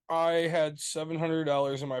I had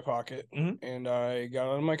 $700 in my pocket, and I got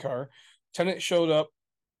out of my car. Tenant showed up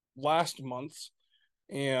last month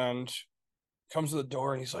and comes to the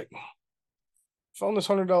door, and he's like, found this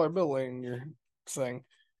 $100 bill laying in your thing.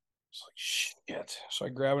 It's like, shit. So I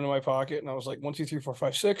grab it in my pocket, and I was like, 1, 2, 3, 4,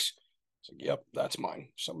 5, 6. It's like, yep, that's mine.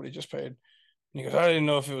 Somebody just paid. And he goes, I didn't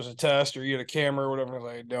know if it was a test or you had a camera or whatever. I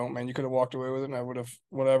was like, don't, man, you could have walked away with it and I would have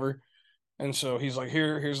whatever. And so he's like,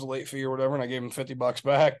 here's the late fee or whatever. And I gave him $50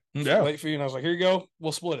 back. Yeah. Late fee. And I was like, here you go.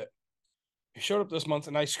 We'll split it. He showed up this month,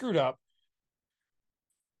 and I screwed up.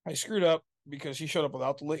 Because he showed up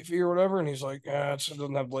without the late fee or whatever. And he's like, it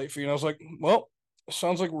doesn't have late fee. And I was like, well,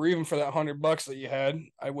 sounds like we're even for that $100 that you had.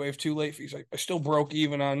 I waived 2 late fees. I still broke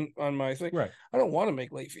even on my thing. Right. I don't want to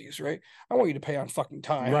make late fees, right? I want you to pay on fucking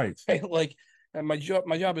time. Right. Like, and my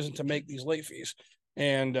job isn't to make these late fees.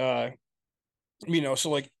 And so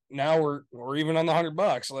like now we're even on the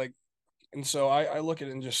 $100. Like, and so I look at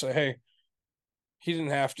it and just say, hey, he didn't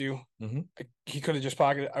have to. He could have just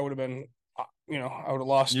pocketed it. I would have been, I would have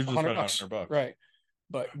lost $100. Right.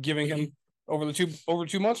 But giving him over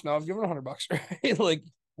 2 months now, I've given $100. Right? Like,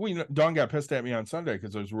 Dawn got pissed at me on Sunday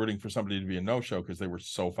because I was rooting for somebody to be a no-show because they were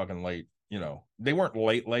so fucking late. They weren't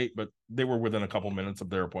late, but they were within a couple minutes of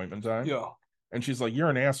their appointment time. Yeah. And she's like, you're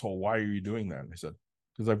an asshole. Why are you doing that? And I said,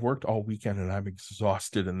 because I've worked all weekend and I'm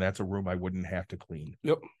exhausted, and that's a room I wouldn't have to clean.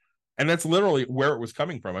 Yep. And that's literally where it was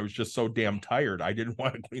coming from. I was just so damn tired. I didn't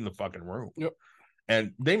want to clean the fucking room. Yep.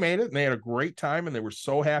 And they made it, and they had a great time, and they were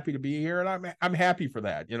so happy to be here. And I'm happy for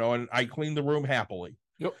that, and I cleaned the room happily.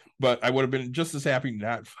 Yep. But I would have been just as happy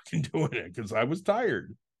not fucking doing it because I was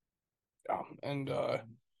tired. And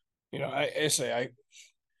I say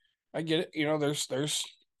I get it. There's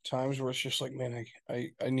times where it's just like, man,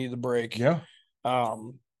 I need the break. Yeah.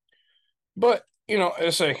 But I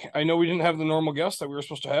say, I know we didn't have the normal guest that we were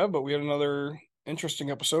supposed to have, but we had another interesting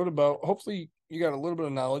episode about, hopefully you got a little bit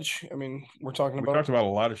of knowledge. I mean, we talked about a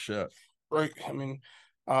lot of shit. Right. I mean,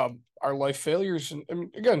 our life failures. And I mean,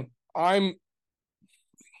 again,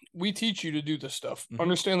 we teach you to do this stuff. Mhm.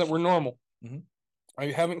 Understand that we're normal. Mhm. I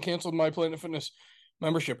haven't canceled my Planet Fitness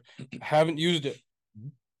membership. Haven't used it.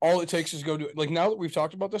 Mhm. All it takes is go do it. Like now that we've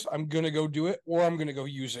talked about this, I'm gonna go do it, or I'm gonna go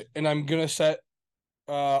use it, and I'm gonna set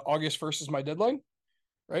August 1st is my deadline.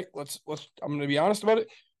 Right? I'm gonna be honest about it.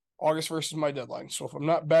 August 1st is my deadline. So if I'm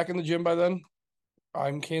not back in the gym by then,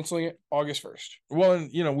 I'm canceling it August 1st. Well,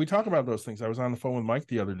 and we talk about those things. I was on the phone with Mike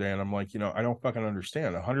the other day, and I'm like, I don't fucking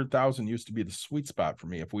understand. 100,000 used to be the sweet spot for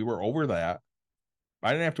me. If we were over that,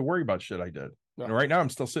 I didn't have to worry about shit I did. No. And right now, I'm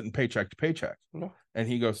still sitting paycheck to paycheck. No. And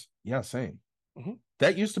he goes, "Yeah, same." Mhm.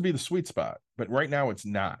 That used to be the sweet spot, but right now it's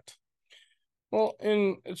not. Well,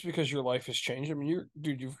 and it's because your life has changed. I mean,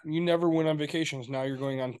 you never went on vacations. Now you're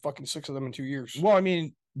going on fucking 6 of them in 2 years. Well, I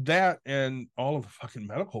mean, that and all of the fucking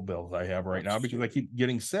medical bills I have right now because I keep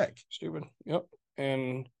getting sick. Stupid. Yep.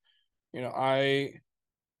 And I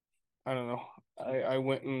don't know. I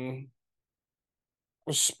went and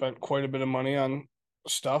spent quite a bit of money on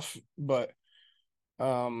stuff, but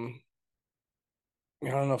I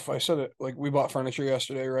don't know if I said it. Like we bought furniture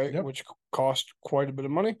yesterday, right? Yep. Which cost quite a bit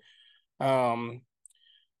of money.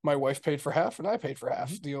 My wife paid for half and I paid for half.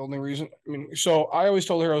 The only reason, so I always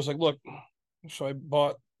told her, I was like, look, so I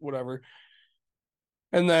bought whatever.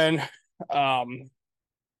 And then, I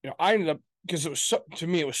ended up, because to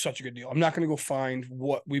me, it was such a good deal. I'm not going to go find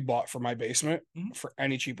what we bought for my basement for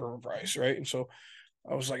any cheaper of a price. Right. And so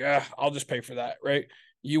I was like, I'll just pay for that. Right.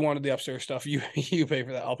 You wanted the upstairs stuff. You pay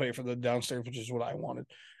for that. I'll pay for the downstairs, which is what I wanted.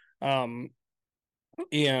 And,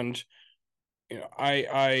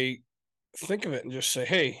 I think of it and just say,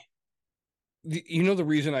 hey, the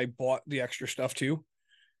reason I bought the extra stuff too?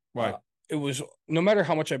 Right. It was, no matter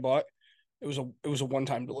how much I bought, it was a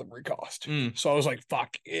one-time delivery cost. So I was like,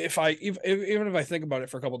 fuck, even if I think about it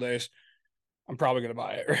for a couple of days, I'm probably going to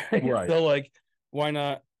buy it. Right. So like, why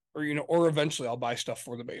not? Or eventually I'll buy stuff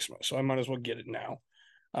for the basement. So I might as well get it now.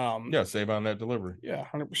 Save on that delivery. Yeah,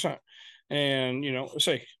 100%. And,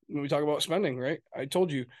 say when we talk about spending, right? I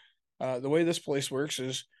told you, the way this place works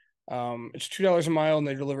is, it's $2 a mile and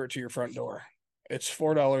they deliver it to your front door. It's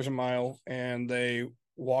 $4 a mile and they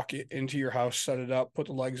walk it into your house, set it up, put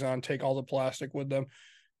the legs on, take all the plastic with them,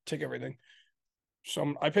 take everything.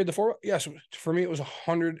 So I paid the $4. Yes, for me it was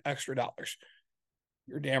 $100 extra.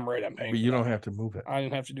 You're damn right I'm paying. But you don't have to move it. I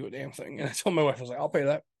didn't have to do a damn thing. And I told my wife, I was like, I'll pay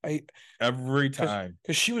that. Every time.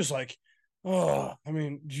 Because she was like, oh,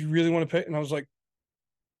 do you really want to pay? And I was like,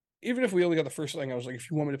 even if we only got the first thing, I was like,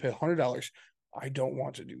 if you want me to pay $100, I don't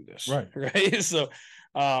want to do this. Right. Right. So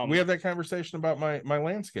we had that conversation about my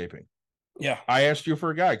landscaping. Yeah. I asked you for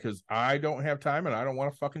a guy because I don't have time and I don't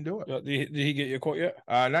want to fucking do it. Did he get you a quote yet?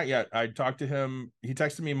 Not yet. I talked to him. He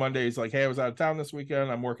texted me Monday. He's like, hey, I was out of town this weekend.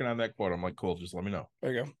 I'm working on that quote. I'm like, cool. Just let me know.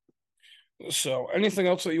 There you go. So anything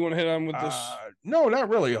else that you want to hit on with this? No, not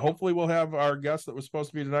really. Hopefully we'll have our guest that was supposed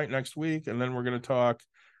to be tonight next week. And then we're going to talk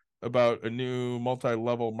about a new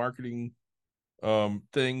multi-level marketing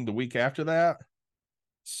thing the week after that.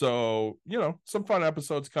 So, some fun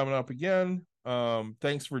episodes coming up again.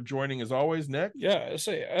 Thanks for joining as always, Nick. Yeah, I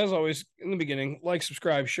say as always in the beginning, like,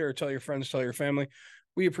 subscribe, share, tell your friends, tell your family.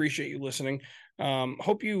 We appreciate you listening.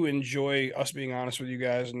 Hope you enjoy us being honest with you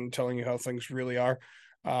guys and telling you how things really are.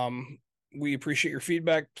 We appreciate your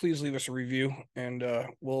feedback. Please leave us a review and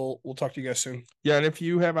we'll talk to you guys soon. Yeah, and if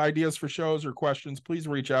you have ideas for shows or questions, please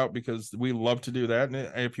reach out because we love to do that. And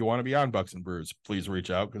if you want to be on Bucks and Brews, please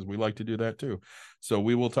reach out because we like to do that too. So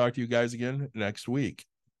we will talk to you guys again next week.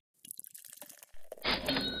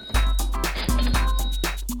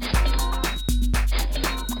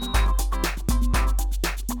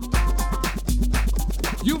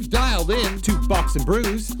 You've dialed in To Bucks and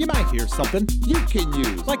Brews, you might hear something you can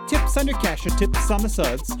use. like tips on your cash or tips on the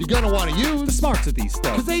suds. You're gonna want to The use smarts of these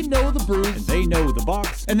because stuff. they know the And brews. they know the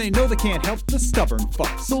Bucks, and they know they can't help the stubborn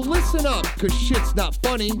fucks. So listen up, cause shit's not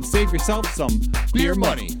funny. Save yourself some Beer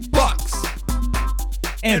money, bucks,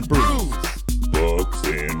 and brews. Bucks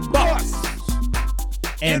and Bucks Brews.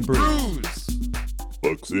 and brews. brews.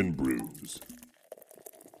 Bucks and Brews.